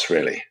down to us,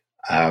 really.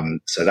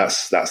 So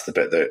that's the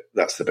bit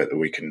that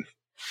we can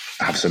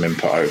have some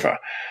input over.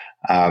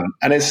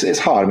 And it's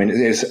hard. I mean,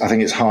 I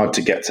think it's hard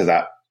to get to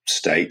that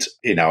state.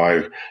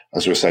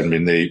 As we were saying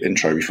in the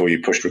intro before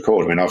you pushed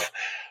record, I mean,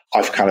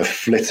 I've kind of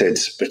flitted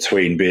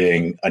between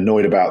being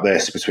annoyed about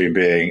this, between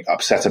being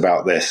upset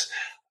about this,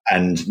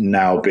 and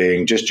now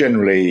being just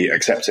generally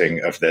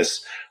accepting of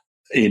this,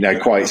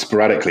 quite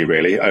sporadically,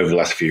 really, over the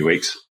last few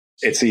weeks.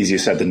 It's easier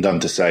said than done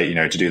to say,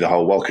 to do the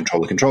whole,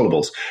 control the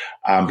controllables.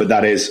 But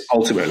that is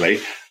ultimately,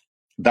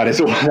 that is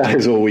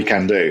all we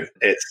can do.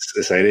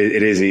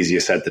 It is easier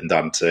said than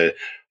done to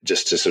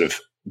sort of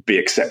be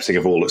accepting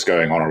of all that's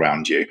going on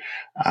around you.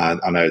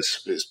 I know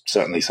it's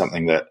certainly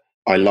something that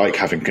I like,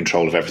 having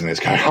control of everything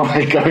that's going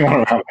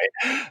on around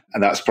me.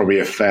 And that's probably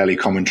a fairly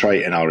common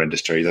trait in our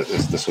industry, that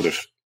is the sort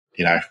of,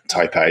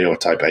 type A or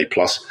type A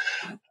plus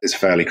is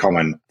fairly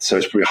common. So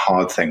it's probably a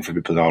hard thing for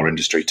people in our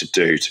industry to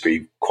do, to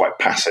be quite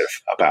passive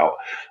about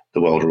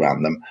the world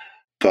around them.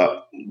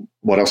 But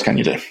what else can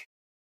you do?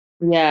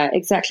 Yeah,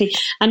 exactly.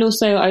 And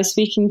also, I was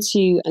speaking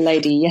to a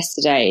lady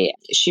yesterday.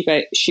 She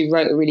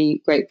wrote a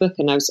really great book,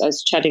 and I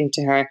was chatting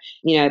to her,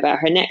 about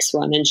her next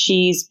one. And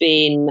she's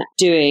been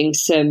doing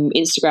some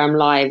Instagram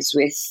lives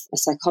with a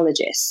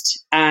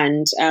psychologist.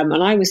 And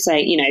I was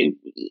saying,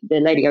 the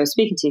lady I was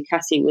speaking to,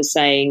 Cassie, was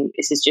saying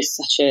this is just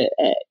such a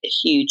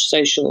huge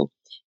social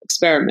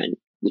experiment,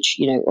 which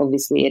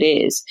obviously it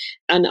is.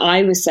 And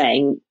I was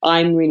saying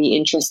I'm really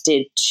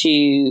interested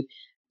to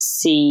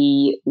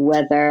see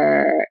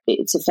whether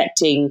it's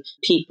affecting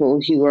people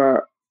who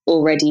are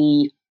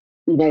already,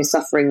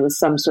 suffering with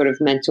some sort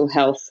of mental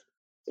health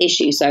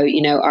issue. So,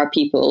 are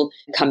people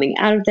coming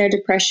out of their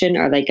depression?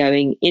 Are they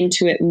going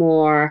into it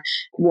more?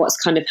 What's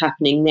kind of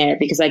happening there?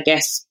 Because I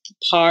guess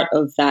part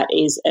of that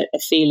is a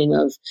feeling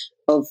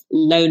of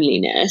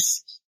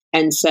loneliness.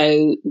 And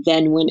so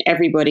then when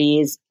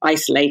everybody is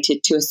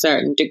isolated to a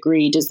certain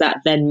degree, does that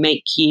then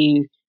make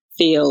you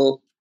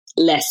feel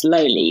less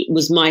lonely,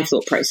 was my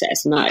thought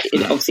process. And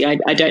obviously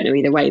I don't know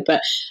either way.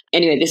 But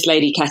anyway, this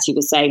lady, Katie,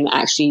 was saying that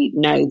actually,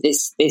 no,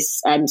 this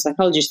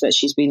psychologist that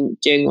she's been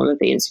doing all of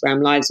the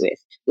Instagram lives with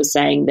was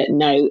saying that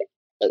no,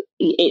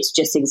 it's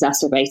just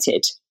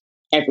exacerbated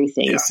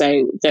everything. Yeah.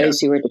 So those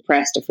who are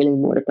depressed are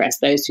feeling more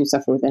depressed. Those who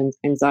suffer with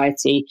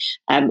anxiety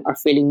are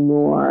feeling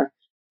more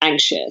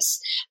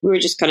anxious. We were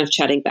just kind of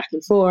chatting back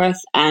and forth,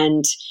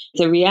 and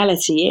the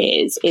reality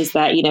is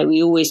that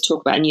we always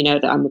talk about, and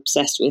that I'm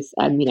obsessed with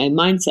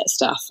mindset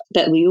stuff,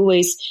 that we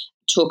always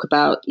talk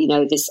about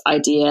this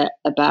idea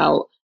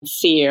about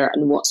fear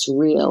and what's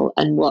real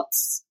and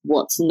what's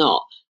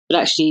not.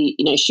 But actually,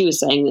 she was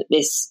saying that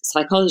this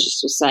psychologist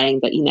was saying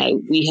that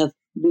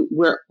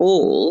we're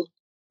all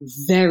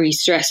very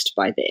stressed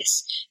by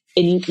this.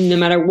 No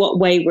matter what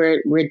way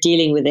we're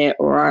dealing with it,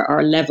 or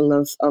our level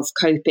of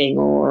coping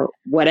or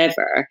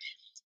whatever,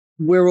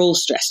 we're all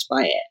stressed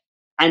by it.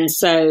 And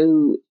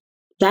so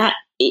that,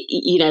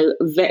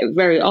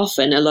 very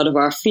often a lot of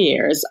our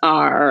fears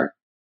are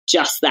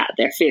just that.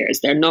 They're fears.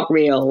 They're not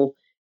real.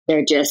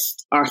 They're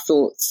just our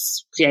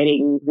thoughts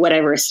creating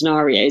whatever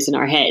scenarios in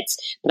our heads.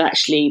 But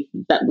actually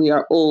that we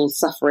are all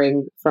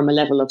suffering from a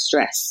level of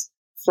stress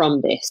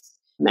from this.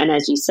 And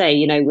as you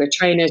say, we're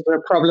trainers,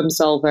 we're problem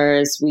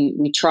solvers.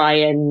 We try,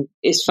 and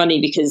it's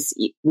funny because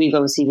we've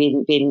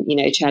obviously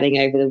been chatting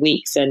over the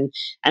weeks, and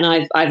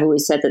I've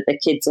always said that the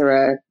kids are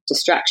a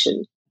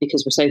distraction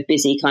because we're so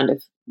busy kind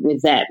of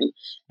with them,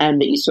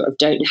 and that you sort of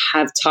don't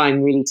have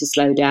time really to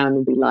slow down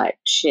and be like,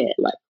 shit,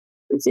 like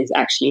this is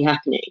actually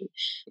happening.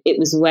 It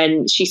was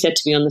when she said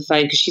to me on the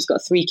phone, because she's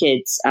got 3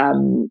 kids,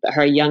 but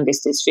her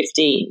youngest is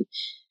 15.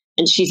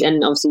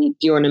 And obviously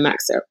Bjorn and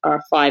Max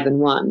are 5 and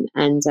 1.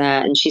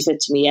 And she said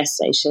to me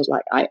yesterday, she was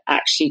like, I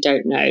actually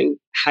don't know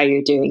how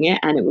you're doing it.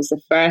 And it was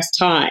the first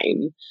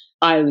time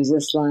I was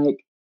just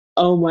like,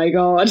 oh my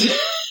God.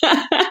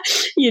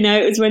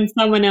 It was when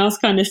someone else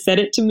kind of said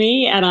it to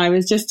me, and I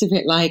was just a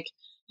bit like,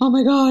 oh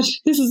my God,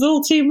 this is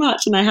all too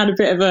much. And I had a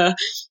bit of a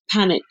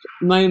panic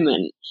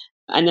moment.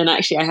 And then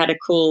actually I had a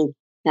call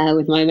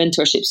with my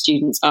mentorship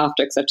students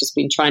after, because I've just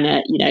been trying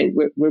to,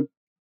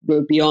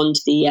 we're beyond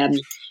the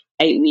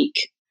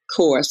 8-week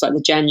course, like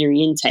the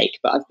January intake,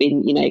 but I've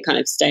been, kind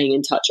of staying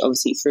in touch,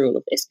 obviously, through all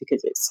of this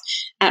because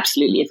it's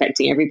absolutely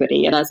affecting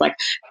everybody. And I was like,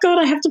 God,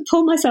 I have to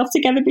pull myself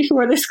together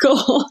before this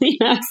call. I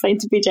was saying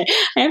to BJ,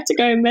 I have to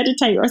go and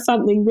meditate or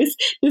something.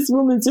 This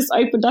woman's just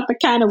opened up a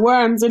can of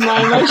worms in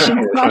my emotions.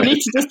 And I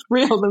need to just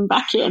reel them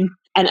back in.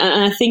 And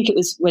I think it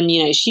was when,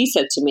 she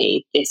said to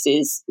me, this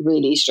is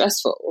really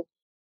stressful.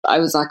 I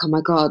was like, oh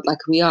my God, like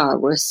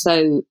we're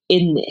so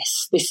in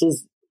this. This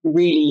is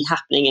really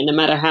happening, and no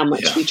matter how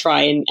much we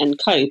try and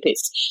cope,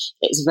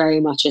 it's very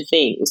much a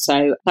thing.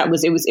 So it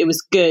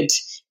was good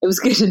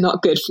and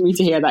not good for me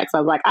to hear that, because I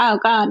was like, oh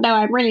God, no,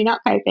 I'm really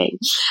not coping.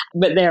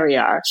 But there we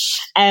are.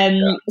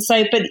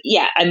 So but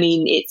yeah, I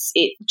mean, it's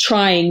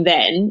trying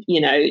then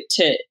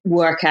to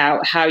work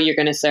out how you're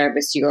going to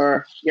service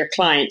your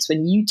clients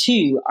when you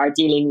too are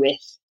dealing with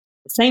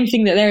the same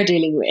thing that they're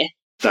dealing with.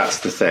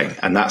 That's the thing,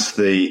 and that's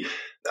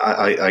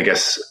I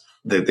guess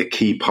the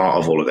key part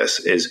of all of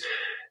this is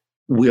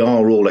we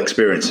are all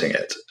experiencing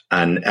it,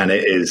 and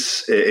it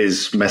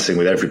is messing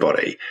with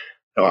everybody.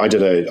 I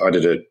did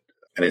an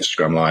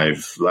Instagram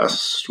live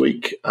last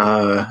week,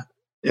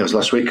 It was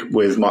last week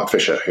with Mark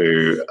Fisher,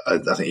 who I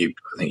think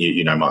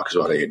you know Mark as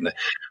well.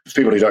 For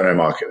people who don't know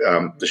Mark,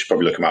 they should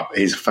probably look him up.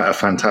 He's a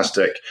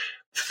fantastic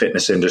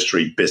fitness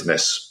industry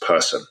business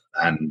person,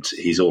 and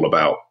he's all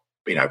about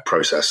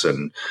process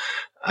and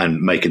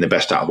making the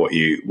best out of what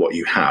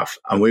you have.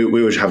 And we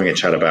were having a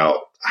chat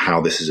about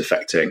how this is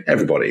affecting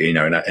everybody, in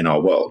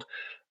our world,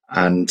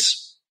 and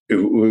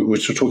we were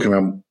talking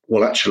about,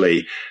 well,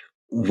 actually,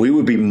 we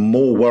would be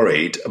more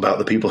worried about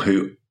the people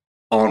who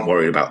aren't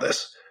worried about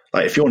this.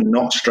 Like, if you're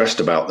not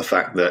stressed about the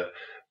fact that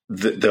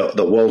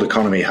the world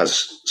economy has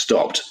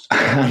stopped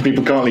and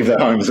people can't leave their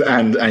homes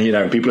and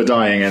people are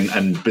dying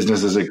and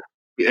businesses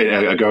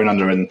are going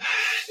under, and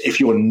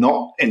if you're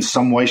not in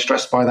some way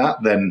stressed by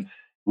that, then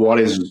what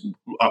is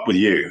up with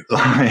you?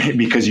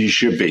 Because you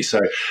should be. So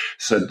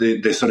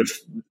the sort of,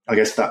 I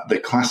guess, that the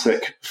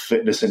classic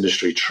fitness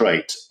industry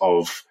trait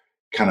of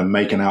kind of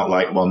making out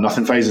like, well,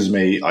 nothing phases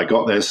me. I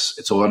got this.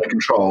 It's all under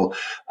control,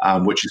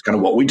 which is kind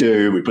of what we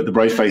do. We put the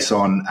brave face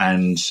on,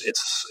 and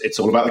it's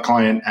all about the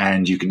client,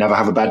 and you can never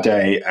have a bad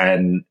day,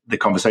 and the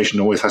conversation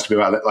always has to be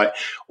about it. Like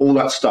all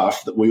that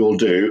stuff that we all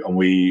do, and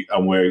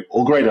we're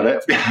all great at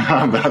it.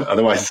 But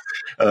otherwise,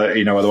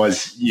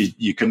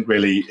 you couldn't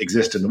really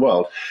exist in the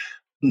world.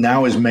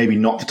 Now is maybe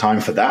not the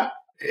time for that.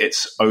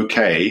 It's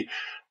okay,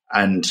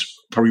 and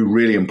probably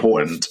really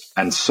important,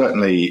 and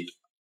certainly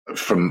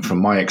from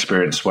my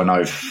experience, when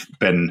I've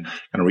been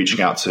kind of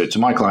reaching out to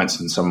my clients,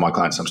 and some of my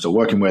clients I'm still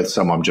working with,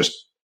 some I'm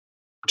just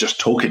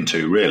talking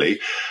to, really,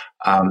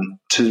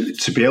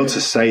 to be able to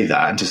say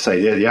that and to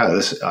say,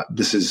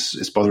 this is,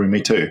 it's bothering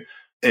me too,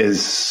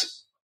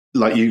 is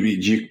like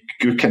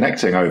you're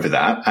connecting over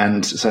that,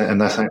 and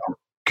they're saying, oh,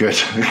 good,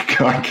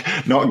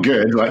 like, not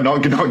good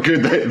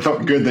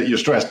that you're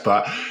stressed,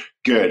 but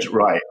good,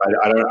 right?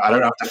 I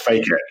don't have to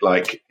fake it,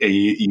 like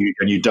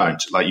you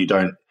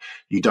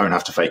don't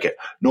have to fake it.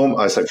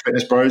 I say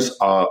fitness bros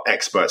are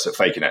experts at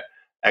faking it,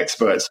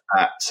 experts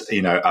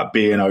at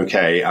being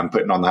okay and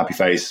putting on the happy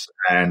face,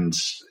 and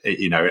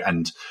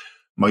and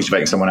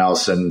motivating someone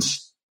else and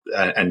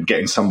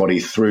getting somebody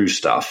through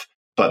stuff.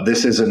 But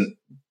this isn't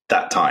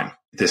that time.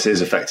 This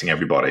is affecting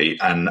everybody,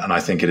 and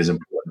I think it is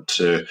important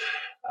to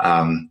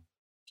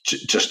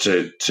just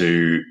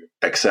to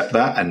accept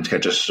that and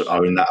just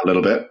own that a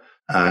little bit.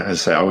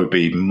 As I say, I would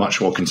be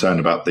much more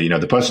concerned about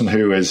the person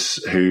who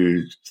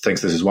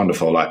thinks this is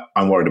wonderful. Like,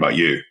 I'm worried about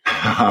you,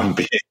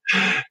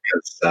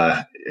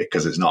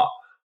 because it's not.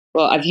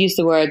 Well, I've used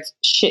the word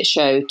shit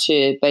show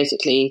to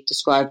basically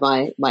describe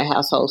my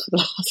household for the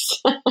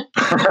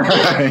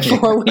last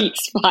 4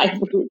 weeks,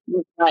 5 weeks.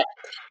 But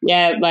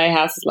yeah, my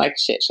house is like a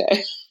shit show.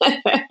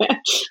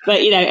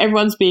 But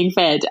everyone's being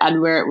fed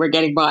and we're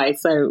getting by,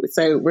 so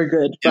we're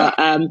good. But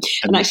and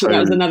actually,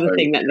 that was another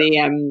thing that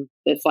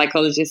the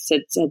psychologist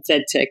had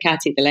said to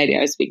Kathy, the lady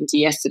I was speaking to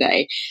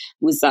yesterday,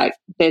 was like,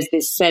 there's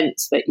this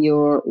sense that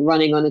you're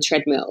running on a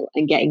treadmill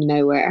and getting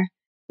nowhere.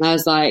 And I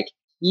was like,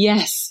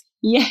 yes,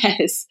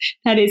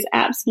 that is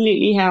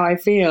absolutely how I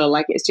feel.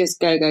 Like, it's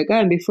just go, go, go.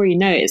 And before you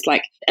know it, it's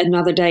like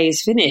another day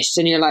is finished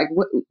and you're like,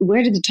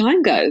 where did the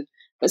time go?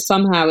 But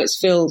somehow it's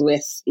filled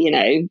with,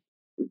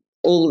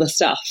 all the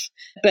stuff.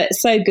 But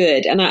so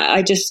good. And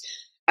I just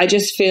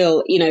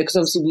feel, because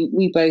obviously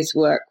we both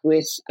work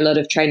with a lot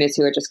of trainers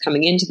who are just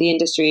coming into the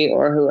industry,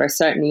 or who are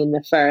certainly in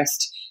the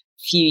first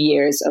few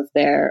years of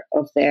their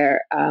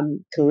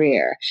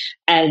career.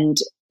 And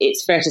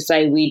it's fair to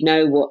say we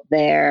know what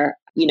their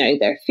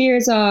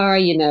fears are.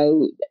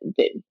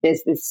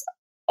 There's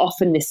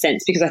often this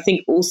sense, because I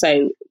think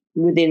also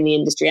within the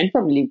industry, and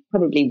probably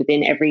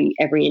within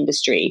every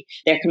industry,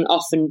 there can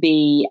often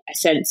be a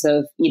sense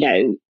of,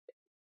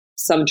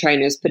 some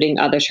trainers putting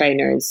other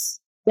trainers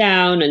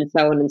down and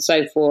so on and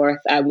so forth,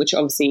 which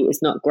obviously is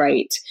not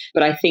great.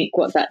 But I think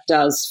what that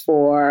does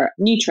for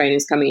new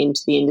trainers coming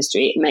into the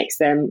industry, it makes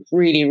them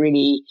really,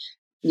 really,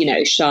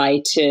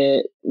 shy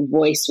to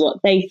voice what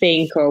they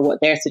think or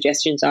what their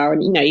suggestions are.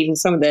 And, even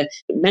some of the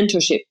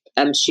mentorship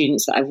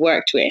students that I've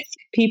worked with,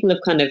 people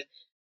have kind of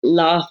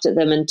laughed at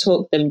them and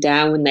talked them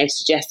down when they've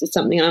suggested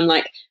something. And I'm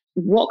like,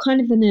 what kind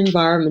of an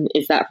environment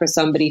is that for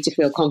somebody to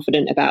feel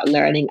confident about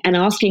learning and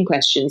asking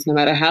questions, no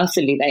matter how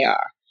silly they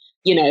are?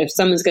 If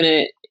someone's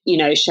going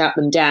to, shout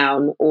them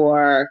down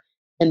or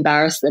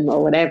embarrass them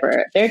or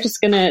whatever, they're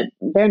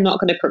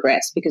not going to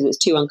progress because it's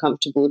too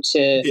uncomfortable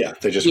to,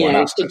 they just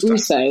want to do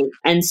so.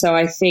 And so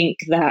I think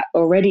that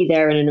already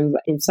they're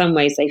in some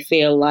ways they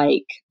feel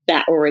like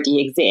that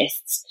already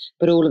exists,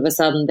 but all of a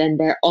sudden then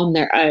they're on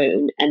their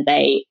own and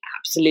they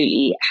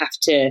absolutely have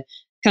to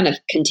kind of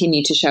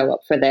continue to show up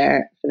for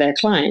their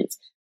clients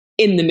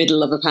in the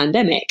middle of a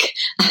pandemic,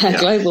 a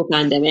global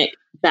pandemic.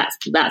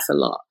 That's a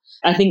lot.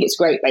 I think it's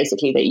great,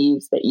 basically, that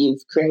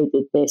you've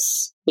created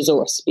this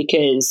resource,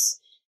 because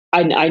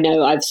I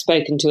know I've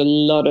spoken to a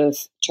lot of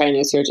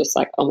trainers who are just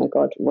like, oh my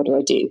God, what do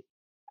I do?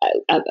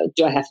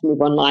 Do I have to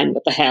move online?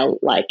 What the hell?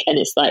 And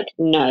it's like,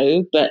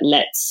 no, but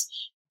let's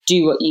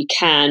do what you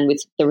can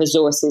with the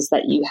resources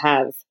that you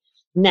have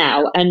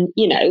now. And,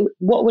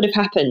 what would have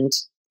happened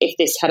if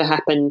this had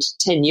happened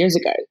 10 years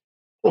ago?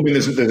 I mean,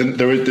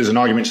 there's an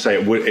argument to say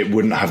it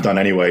wouldn't have done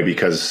anyway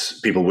because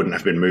people wouldn't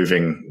have been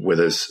moving with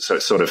us. So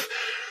it's sort of,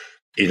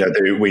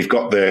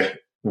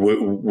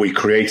 we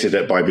created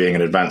it by being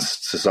an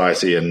advanced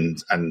society and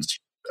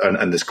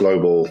this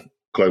global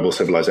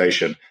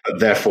civilization.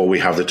 Therefore, we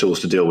have the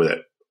tools to deal with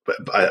it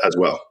as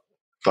well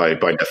by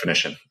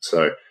definition.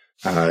 So,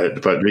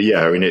 but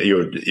yeah, I mean,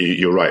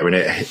 you're right. I mean,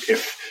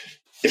 if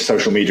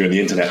social media and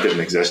the internet didn't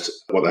exist,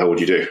 what the hell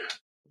would you do?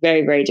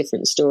 Very, very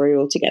different story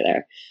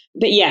altogether.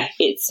 But yeah,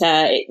 it's,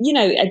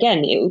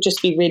 again, it will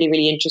just be really,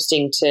 really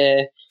interesting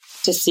to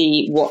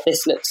see what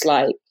this looks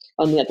like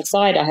on the other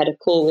side. I had a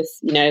call with,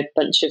 a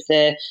bunch of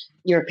the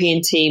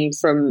European team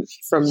from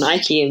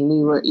Nike, and we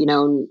were,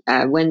 on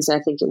Wednesday,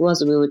 I think it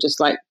was, and we were just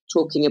like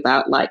talking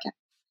about like,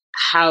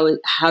 how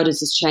does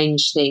this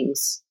change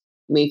things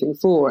moving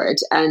forward?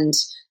 And,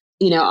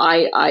 two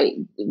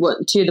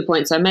of the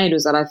points I made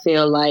was that I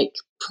feel like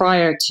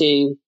prior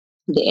to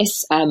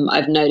this,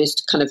 I've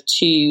noticed kind of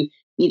two,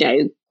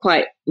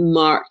 quite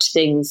marked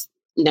things,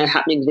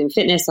 happening within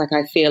fitness. Like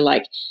I feel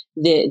like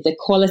the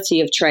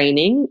quality of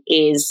training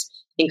is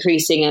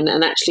increasing,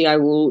 and actually I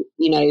will,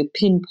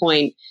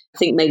 pinpoint, I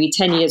think maybe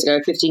 10 years ago,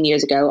 15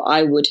 years ago,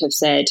 I would have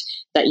said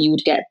that you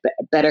would get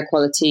better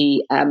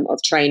quality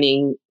of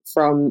training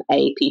from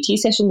a PT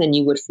session than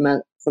you would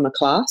from a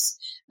class.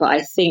 But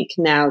I think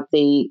now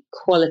the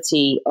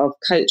quality of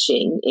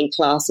coaching in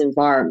class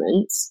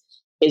environments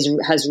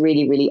has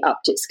really, really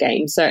upped its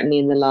game, certainly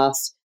in the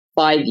last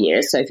 5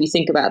 years. So if you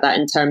think about that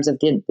in terms of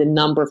the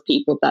number of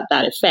people that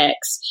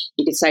affects,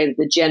 you could say that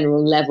the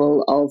general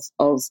level of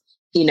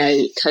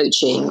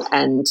coaching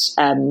and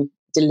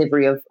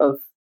delivery of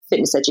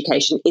fitness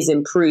education is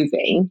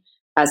improving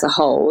as a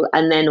whole.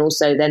 And then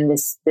also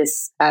this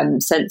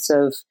sense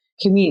of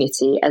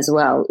community as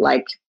well.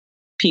 Like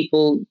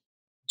people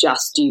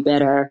just do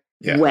better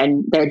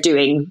when they're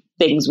doing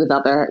things with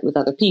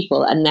other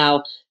people. And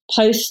now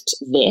post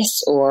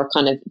this, or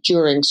kind of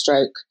during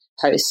stroke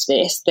post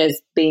this,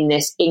 there's been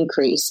this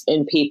increase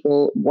in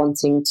people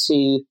wanting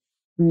to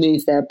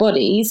move their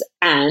bodies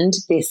and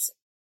this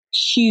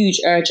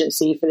huge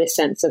urgency for this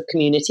sense of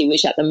community,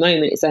 which at the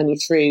moment is only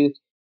through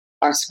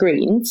our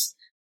screens.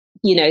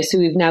 So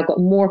we've now got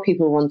more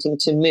people wanting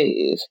to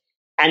move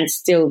and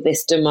still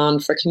this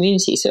demand for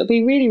community. So it'll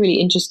be really, really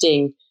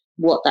interesting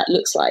what that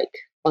looks like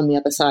on the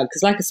other side.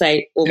 Because like I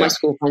say, all my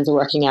school friends are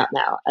working out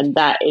now. And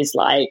that is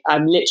like,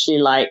 I'm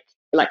literally like,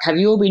 have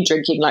you all been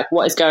drinking? Like,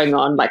 what is going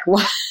on? Like,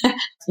 what?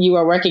 You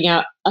are working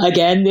out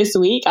again this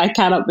week? I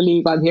cannot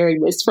believe I'm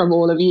hearing this from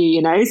all of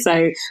you,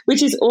 so,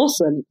 which is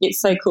awesome.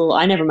 It's so cool.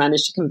 I never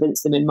managed to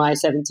convince them in my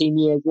 17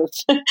 years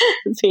of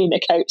being a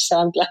coach. So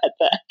I'm glad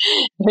that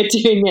we're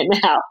doing it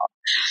now.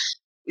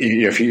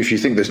 If you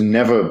think there's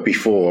never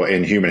before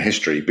in human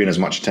history been as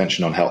much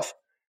attention on health,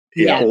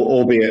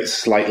 albeit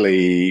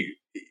slightly,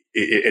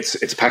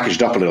 it's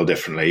packaged up a little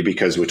differently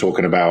because we're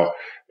talking about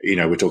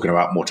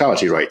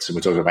mortality rates and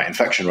we're talking about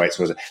infection rates,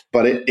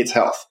 but it's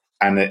health.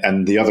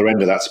 And the other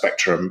end of that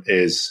spectrum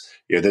is,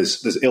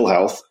 there's ill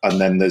health,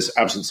 and then there's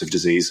absence of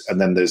disease,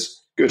 and then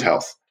there's good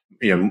health,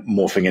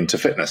 morphing into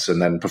fitness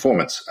and then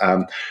performance.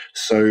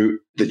 So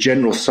the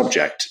general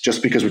subject,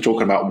 just because we're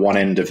talking about one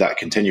end of that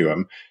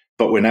continuum,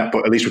 but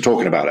at least we're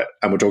talking about it,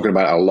 and we're talking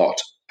about it a lot,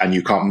 and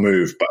you can't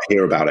move but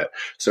hear about it.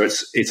 So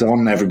it's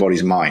on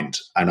everybody's mind.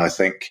 And I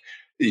think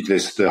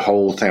there's the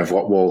whole thing of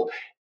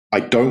I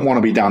don't want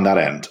to be down that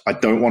end.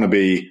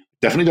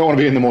 Definitely don't want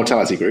to be in the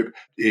mortality group.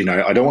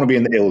 I don't want to be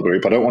in the ill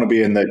group. I don't want to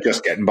be in the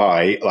just getting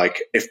by. Like,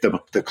 if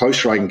the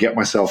closer I can get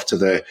myself to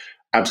the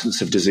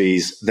absence of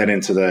disease, then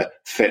into the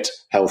fit,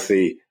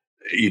 healthy,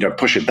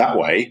 push it that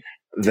way,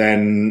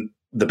 then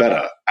the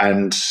better.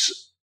 And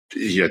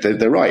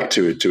they're right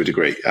to a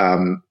degree. I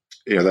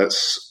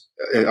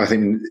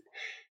think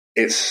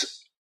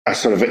it's a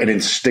sort of an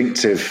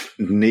instinctive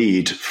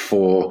need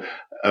for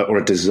or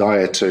a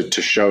desire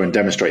to show and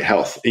demonstrate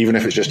health, even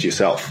if it's just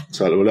yourself.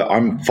 So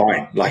I'm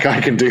fine. Like, I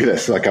can do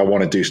this. Like, I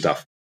want to do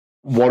stuff.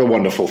 What a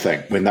wonderful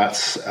thing. When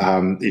that's,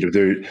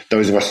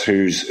 those of us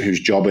whose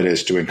job it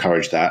is to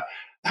encourage that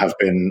have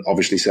been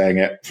obviously saying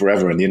it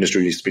forever. And the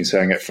industry has been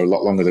saying it for a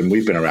lot longer than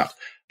we've been around.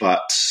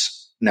 But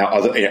now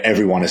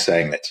everyone is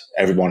saying it.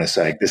 Everyone is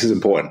saying this is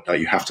important. Like,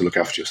 you have to look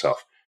after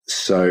yourself.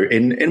 So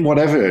in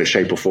whatever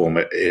shape or form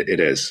it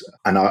is.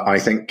 And I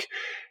think,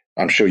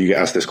 I'm sure you get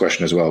asked this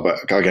question as well,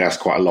 but I get asked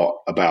quite a lot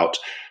about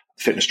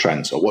fitness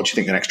trends, or what do you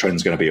think the next trend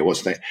is going to be, or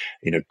what's the,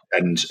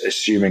 and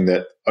assuming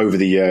that over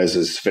the years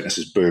as fitness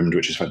has boomed,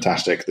 which is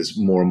fantastic, there's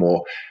more and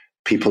more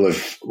people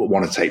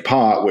want to take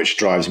part, which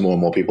drives more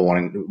and more people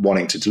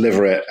wanting to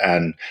deliver it.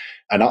 And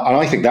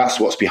I think that's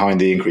what's behind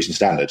the increase in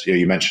standard.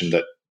 You mentioned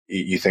that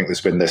you think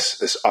there's been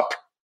this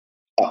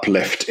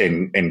uplift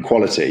in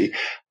quality.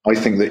 I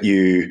think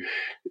that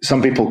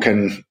some people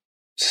can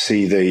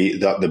see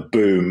the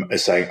boom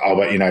as saying, oh,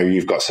 but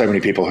you've got so many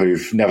people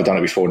who've never done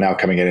it before now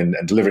coming in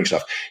and delivering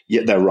stuff.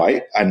 Yet they're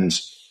right, and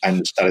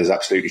that is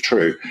absolutely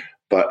true.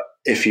 But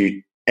if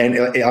you,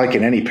 like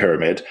in any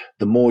pyramid,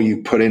 the more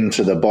you put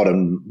into the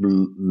bottom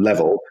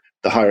level,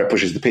 the higher it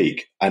pushes the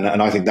peak. And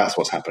I think that's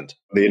what's happened.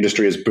 The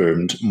industry has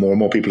boomed. More and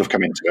more people have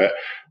come into it.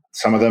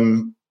 Some of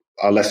them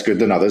are less good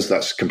than others.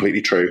 That's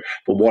completely true.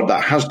 But what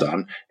that has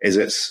done is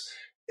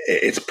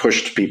it's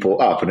pushed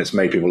people up, and it's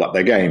made people up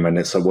their game. And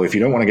it's like, well, if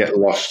you don't want to get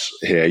lost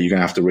here, you're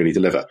going to have to really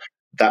deliver.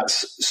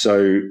 That's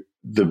so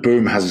the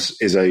boom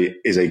is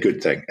a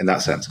good thing in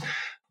that sense.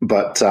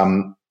 But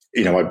my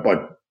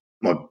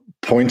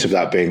point of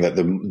that being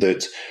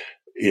that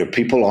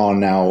people are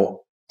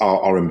now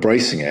are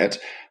embracing it,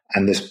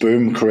 and this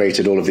boom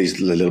created all of these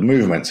little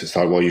movements. It's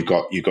like, well, you've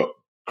got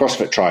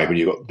CrossFit tribe, and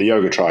you've got the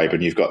yoga tribe,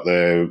 and you've got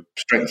the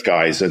strength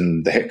guys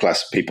and the HIIT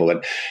class people,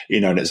 and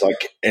and it's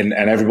like, and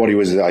everybody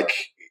was like,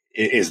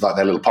 it is like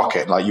their little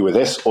pocket, like you were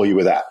this or you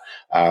were that.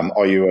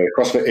 Are you a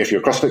CrossFit? If you're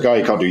a CrossFit guy,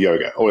 you can't do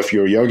yoga, or if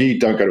you're a yogi,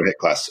 don't go to HIIT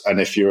class,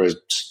 and if you're a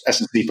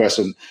S&C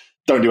person,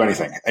 don't do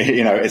anything.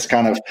 It's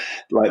kind of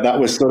like that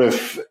was sort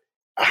of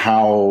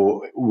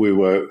how we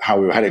were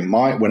heading.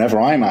 Whenever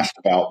I'm asked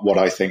about what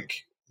I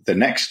think the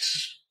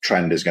next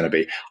trend is going to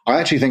be, I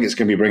actually think it's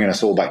going to be bringing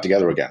us all back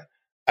together again,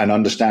 and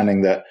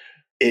understanding that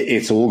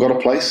it's all got a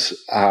place,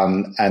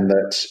 and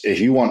that if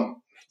you want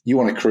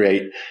to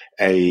create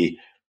a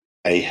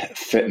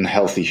fit and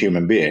healthy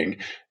human being,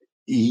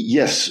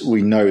 yes,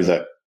 we know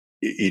that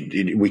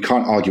we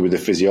can't argue with the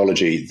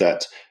physiology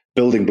that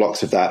building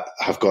blocks of that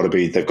they've got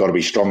to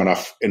be strong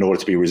enough in order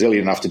to be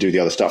resilient enough to do the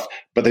other stuff,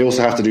 but they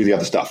also have to do the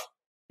other stuff.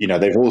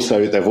 They've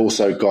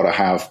also got to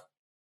have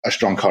a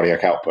strong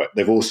cardiac output.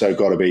 They've also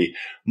got to be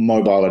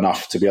mobile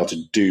enough to be able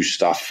to do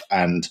stuff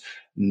and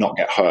not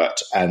get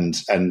hurt and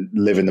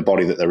live in the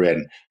body that they're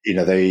in.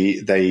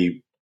 They've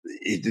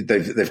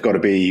got to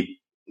be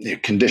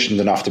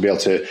conditioned enough to be able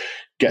to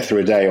get through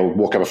a day or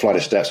walk up a flight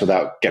of steps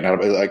without getting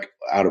out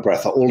of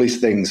breath. All these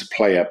things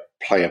play a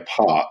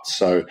part.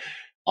 So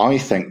I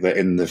think that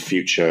in the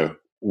future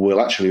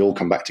we'll actually all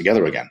come back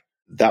together again.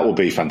 That will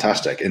be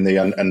fantastic. And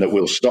that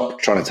we'll stop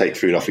trying to take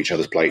food off each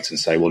other's plates and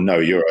say, well, no,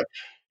 you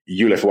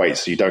lift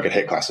weights, so you don't get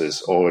HIIT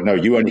classes, or no,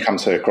 you only come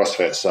to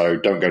CrossFit, so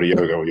don't go to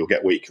yoga or you'll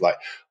get weak. Like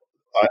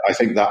I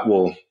think that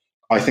will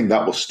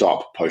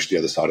stop post the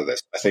other side of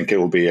this. I think it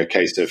will be a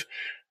case of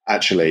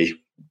actually,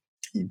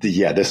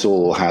 this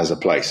all has a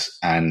place,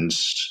 and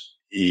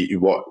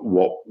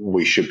what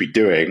we should be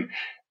doing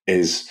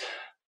is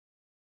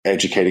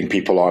educating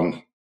people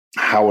on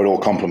how it all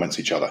complements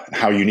each other and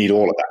how you need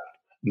all of that.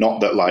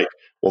 Not that like,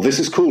 well, this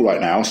is cool right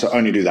now, so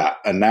only do that,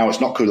 and now it's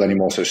not cool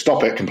anymore, so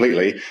stop it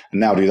completely and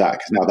now do that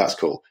because now that's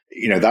cool.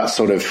 That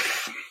sort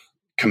of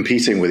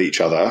competing with each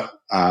other,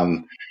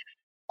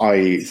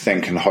 I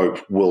think and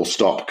hope will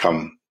stop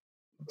come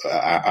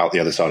out the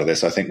other side of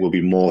this. I think we'll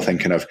be more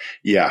thinking of,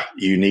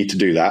 you need to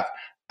do that,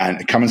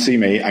 and come and see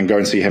me and go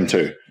and see him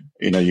too.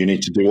 You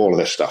need to do all of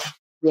this stuff.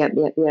 Yep,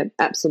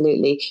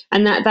 absolutely.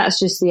 And that's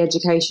just the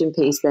education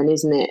piece then,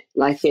 isn't it?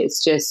 Like,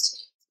 it's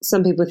just,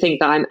 some people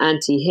think that I'm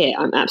anti-HIIT.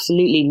 I'm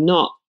absolutely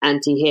not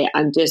anti-HIIT.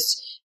 I'm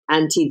just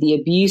anti the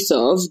abuse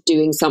of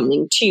doing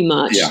something too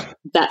much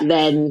that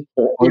then,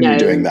 or only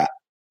doing that.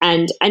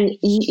 And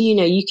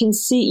you can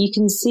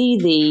see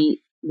the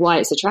why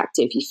it's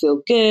attractive. You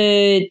feel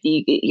good.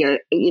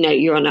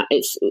 You're on.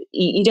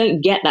 You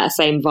don't get that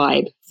same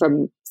vibe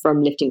from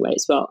lifting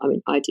weights. Well, I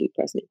mean, I do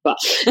personally, but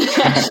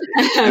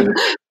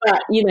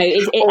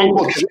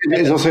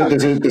there's also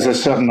there's a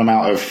certain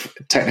amount of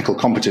technical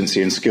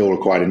competency and skill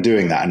required in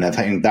doing that, and I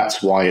think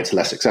that's why it's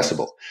less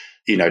accessible.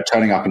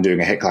 Turning up and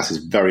doing a HIIT class is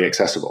very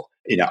accessible.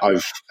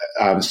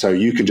 So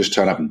you can just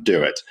turn up and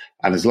do it,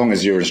 and as long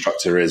as your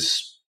instructor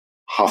is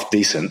half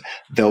decent,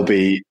 they'll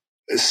be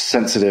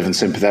sensitive and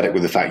sympathetic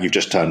with the fact you've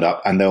just turned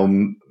up, and they'll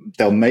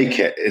make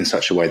it in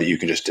such a way that you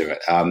can just do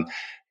it.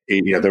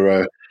 There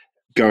are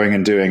going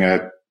and doing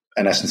an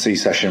S&C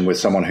session with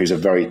someone who's a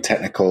very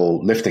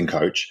technical lifting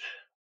coach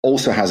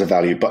also has a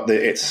value, but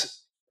there's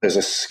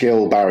a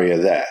skill barrier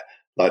there.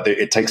 Like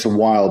it takes a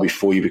while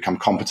before you become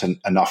competent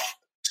enough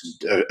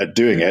at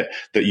doing it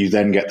that you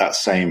then get that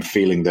same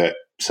feeling that,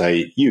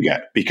 say, you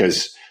get,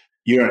 because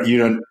you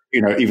don't,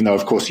 even though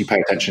of course you pay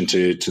attention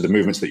to the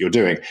movements that you're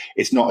doing,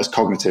 it's not as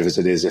cognitive as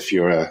it is if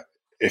you're an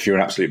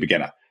absolute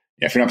beginner.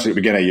 If you're an absolute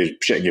beginner, you're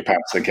shitting your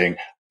pants thinking,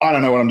 I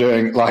don't know what I'm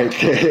doing.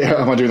 Like,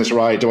 am I doing this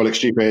right? Do I look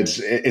stupid?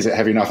 Is it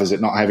heavy enough? Is it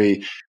not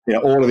heavy?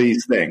 All of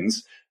these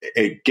things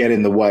get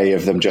in the way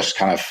of them just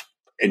kind of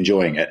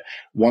enjoying it.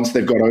 Once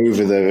they've got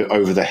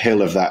over the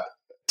hill of that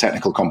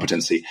technical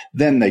competency,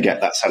 then they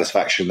get that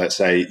satisfaction that,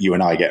 say, you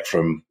and I get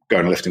from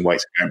going and lifting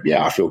weights. And going,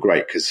 I feel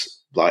great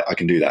because I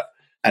can do that.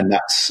 And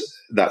that's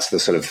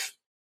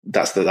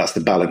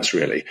the balance,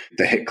 really.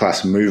 The HIIT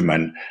class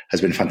movement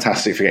has been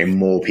fantastic for getting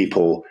more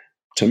people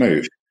to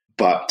move,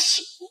 but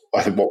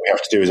I think what we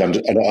have to do is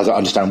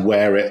understand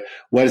where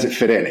does it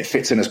fit in. It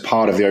fits in as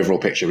part of the overall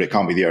picture, but it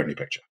can't be the only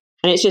picture.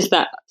 And it's just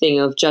that thing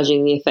of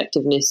judging the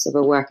effectiveness of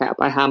a workout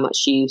by how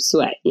much you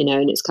sweat,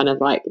 and it's kind of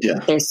like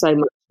there's so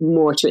much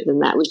more to it than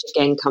that, which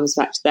again comes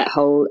back to that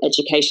whole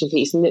education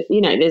piece. And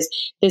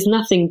there's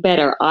nothing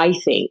better, I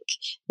think,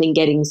 than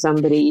getting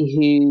somebody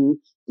who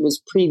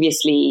was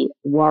previously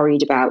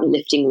worried about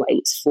lifting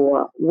weights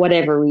for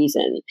whatever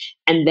reason,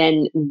 and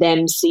then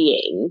them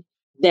seeing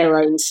their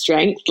own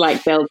strength,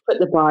 like they'll put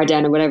the bar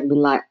down or whatever, and be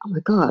like, oh my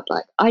God,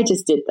 like I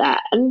just did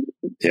that. And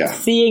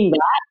seeing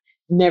that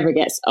never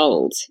gets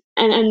old.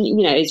 And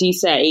you know, as you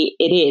say,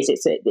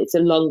 it's a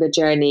longer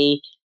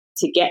journey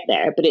to get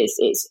there, but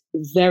it's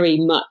very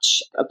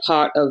much a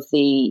part of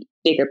the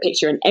bigger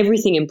picture, and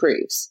everything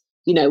improves.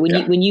 You know,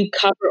 when you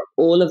cover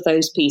all of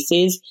those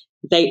pieces,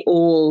 they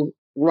all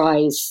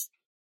rise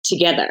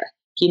together.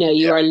 You know,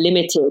 you are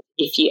limited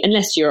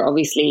unless you're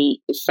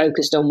obviously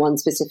focused on one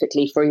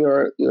specifically for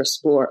your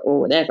sport or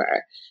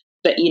whatever.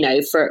 But, you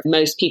know, for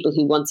most people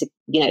who want to,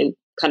 you know,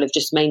 kind of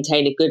just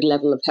maintain a good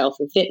level of health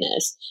and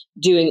fitness,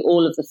 doing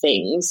all of the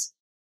things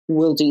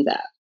will do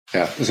that.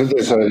 Yeah. So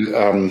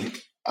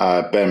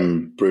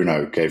Ben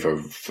Bruno gave a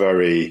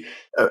very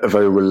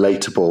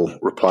relatable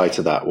reply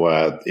to that,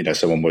 where, you know,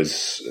 someone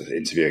was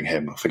interviewing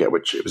him. I forget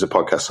which, it was a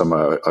podcast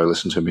somewhere I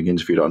listened to him being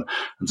interviewed on,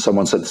 and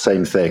someone said the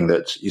same thing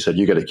that you said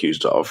you get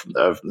accused of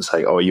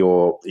saying, oh,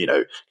 you're, you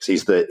know, because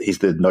he's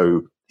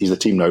the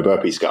team no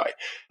burpees guy.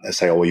 They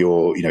say, oh,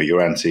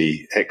 you're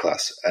anti HIIT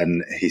class,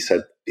 and he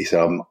said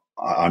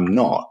I'm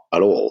not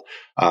at all,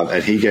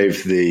 and he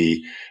gave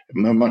the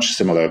much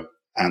similar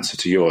answer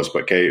to yours,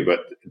 but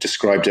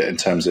described it in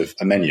terms of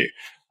a menu,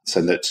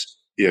 so that,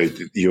 you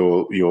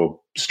know, your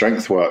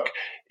strength work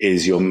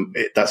is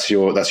that's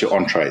your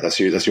entree, that's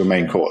your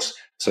main course.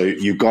 So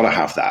you've got to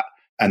have that,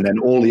 and then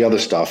all the other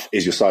stuff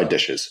is your side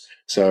dishes.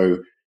 So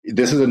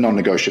this is a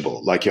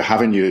non-negotiable. Like you're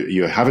having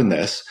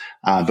this,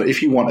 but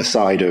if you want a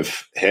side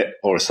of HIIT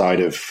or a side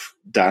of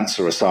dance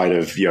or a side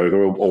of yoga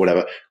or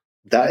whatever,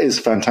 that is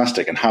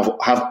fantastic, and have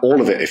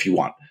all of it if you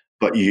want.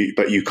 But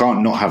you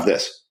can't not have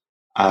this.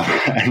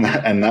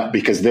 And that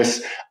because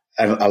this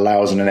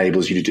allows and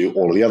enables you to do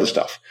all of the other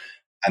stuff,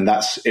 and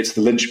it's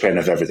the linchpin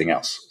of everything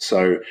else.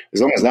 So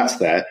as long as that's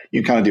there,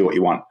 you can kind of do what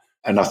you want.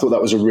 And I thought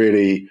that was a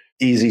really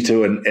easy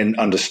to and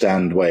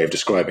understand way of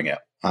describing it.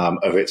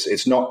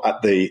 It's not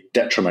at the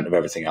detriment of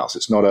everything else.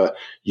 It's not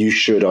you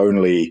should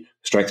only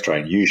strength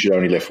train, you should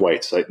only lift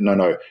weights. Like,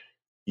 no,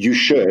 you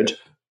should,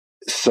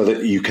 so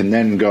that you can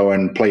then go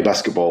and play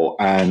basketball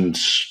and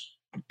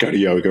go to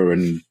yoga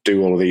and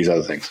do all of these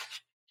other things.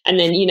 And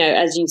then, you know,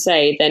 as you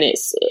say, then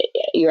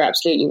you're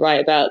absolutely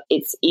right about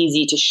it's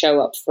easy to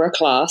show up for a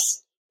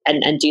class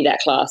and do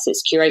that class.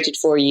 It's curated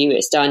for you.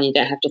 It's done. You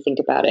don't have to think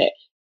about it.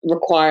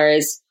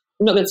 Requires,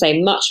 I'm not going to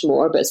say much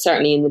more, but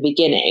certainly in the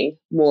beginning,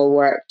 more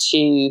work to,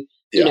 you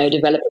know,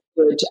 develop a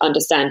good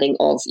understanding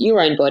of your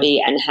own body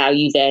and how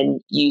you then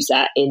use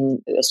that in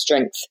a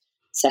strength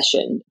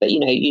session. But, you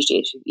know,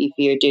 usually if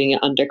you're doing it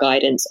under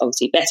guidance,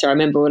 obviously better. I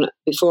remember when I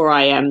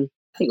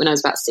think when I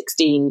was about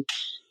 16,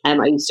 I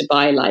used to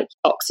buy like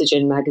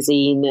Oxygen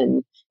magazine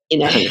and, you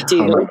know,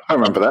 I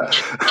remember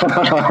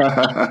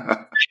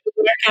that.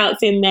 workouts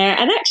in there.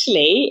 And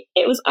actually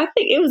I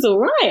think it was all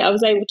right. I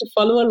was able to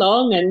follow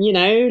along and, you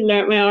know,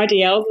 learn my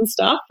RDLs and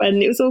stuff,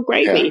 and it was all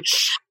gravy.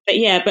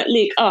 But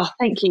Luke,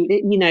 thank you.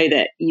 You know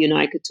that you and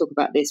I could talk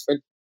about this for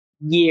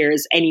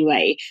years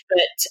anyway, but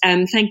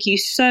thank you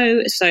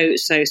so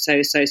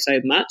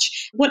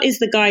much. What is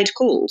the guide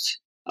called?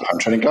 Home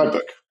Training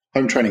Guidebook.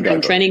 Home Training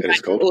Guidebook. It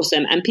is called.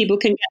 Awesome. And people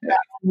can get that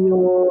on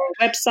your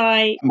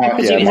website. I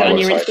presume is it on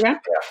your Instagram?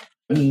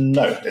 Yeah.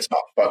 No, it's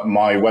not. But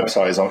my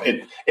website is on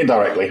it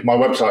indirectly. My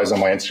website is on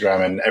my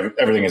Instagram, and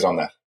everything is on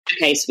there.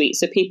 Okay, sweet.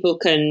 So people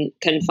can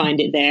find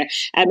it there.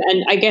 And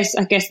I guess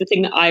the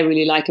thing that I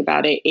really like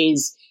about it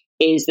is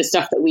the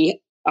stuff that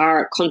we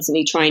are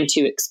constantly trying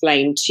to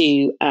explain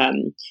to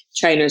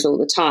trainers all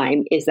the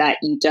time, is that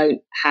you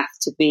don't have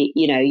to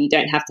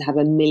have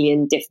a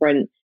million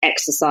different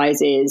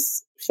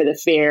exercises for the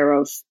fear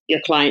of your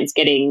clients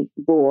getting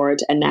bored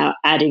and now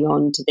adding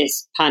on to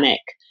this panic,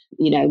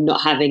 you know, not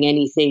having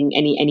any,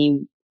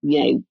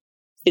 you know,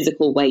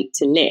 physical weight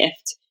to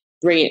lift.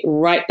 Bring it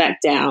right back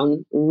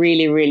down,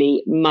 really,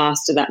 really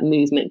master that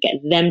movement, get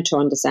them to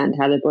understand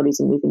how their bodies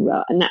are moving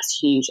well. And that's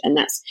huge. And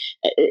that's,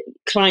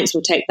 clients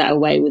will take that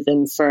away with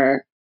them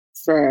for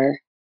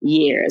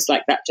years.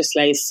 Like that just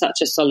lays such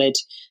a solid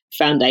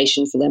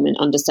foundation for them in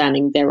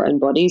understanding their own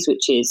bodies,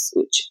 which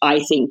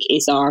I think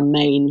is our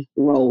main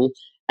role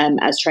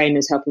as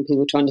trainers, helping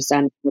people to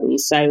understand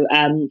bodies.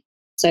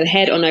 So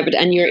head on over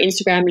and your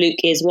Instagram, Luke,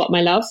 is what,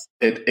 my love?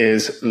 It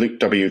is Luke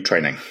W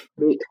Training.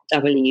 Luke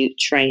W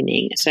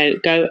Training. So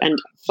go and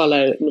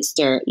follow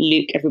Mr.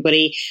 Luke,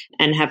 everybody,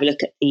 and have a look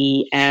at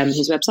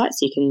his website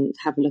so you can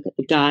have a look at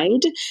the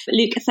guide.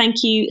 Luke,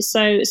 thank you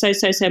so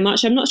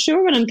much. I'm not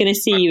sure when I'm going to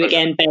see you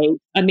again, babe.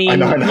 I mean, I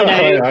know.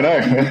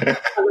 A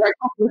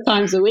couple of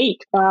times a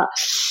week, but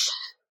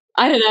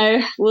I don't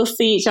know. We'll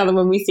see each other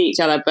when we see each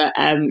other, but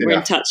we're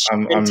in touch.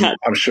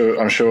 I'm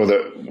sure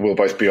that we'll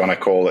both be on a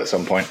call at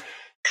some point.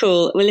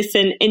 Cool. Well,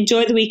 listen,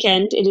 enjoy the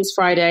weekend. It is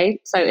Friday,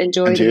 so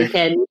enjoy the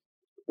weekend,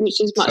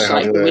 which is much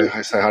like the week.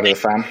 Say hi to the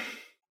fam.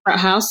 frat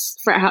house.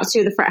 Two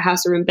of the frat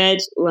house are in bed.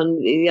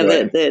 The other,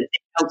 Right. the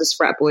eldest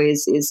frat boy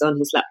is on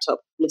his laptop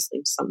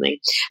listening to something.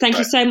 Thank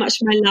you so much,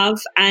 my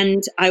love,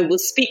 and I will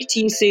speak to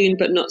you soon,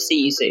 but not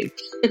see you soon.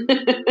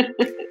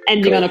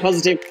 Ending on a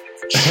positive.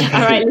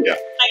 All right. Yeah.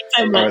 Thanks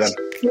so much. All right,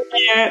 See you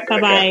later.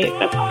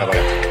 Bye-bye.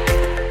 Bye-bye.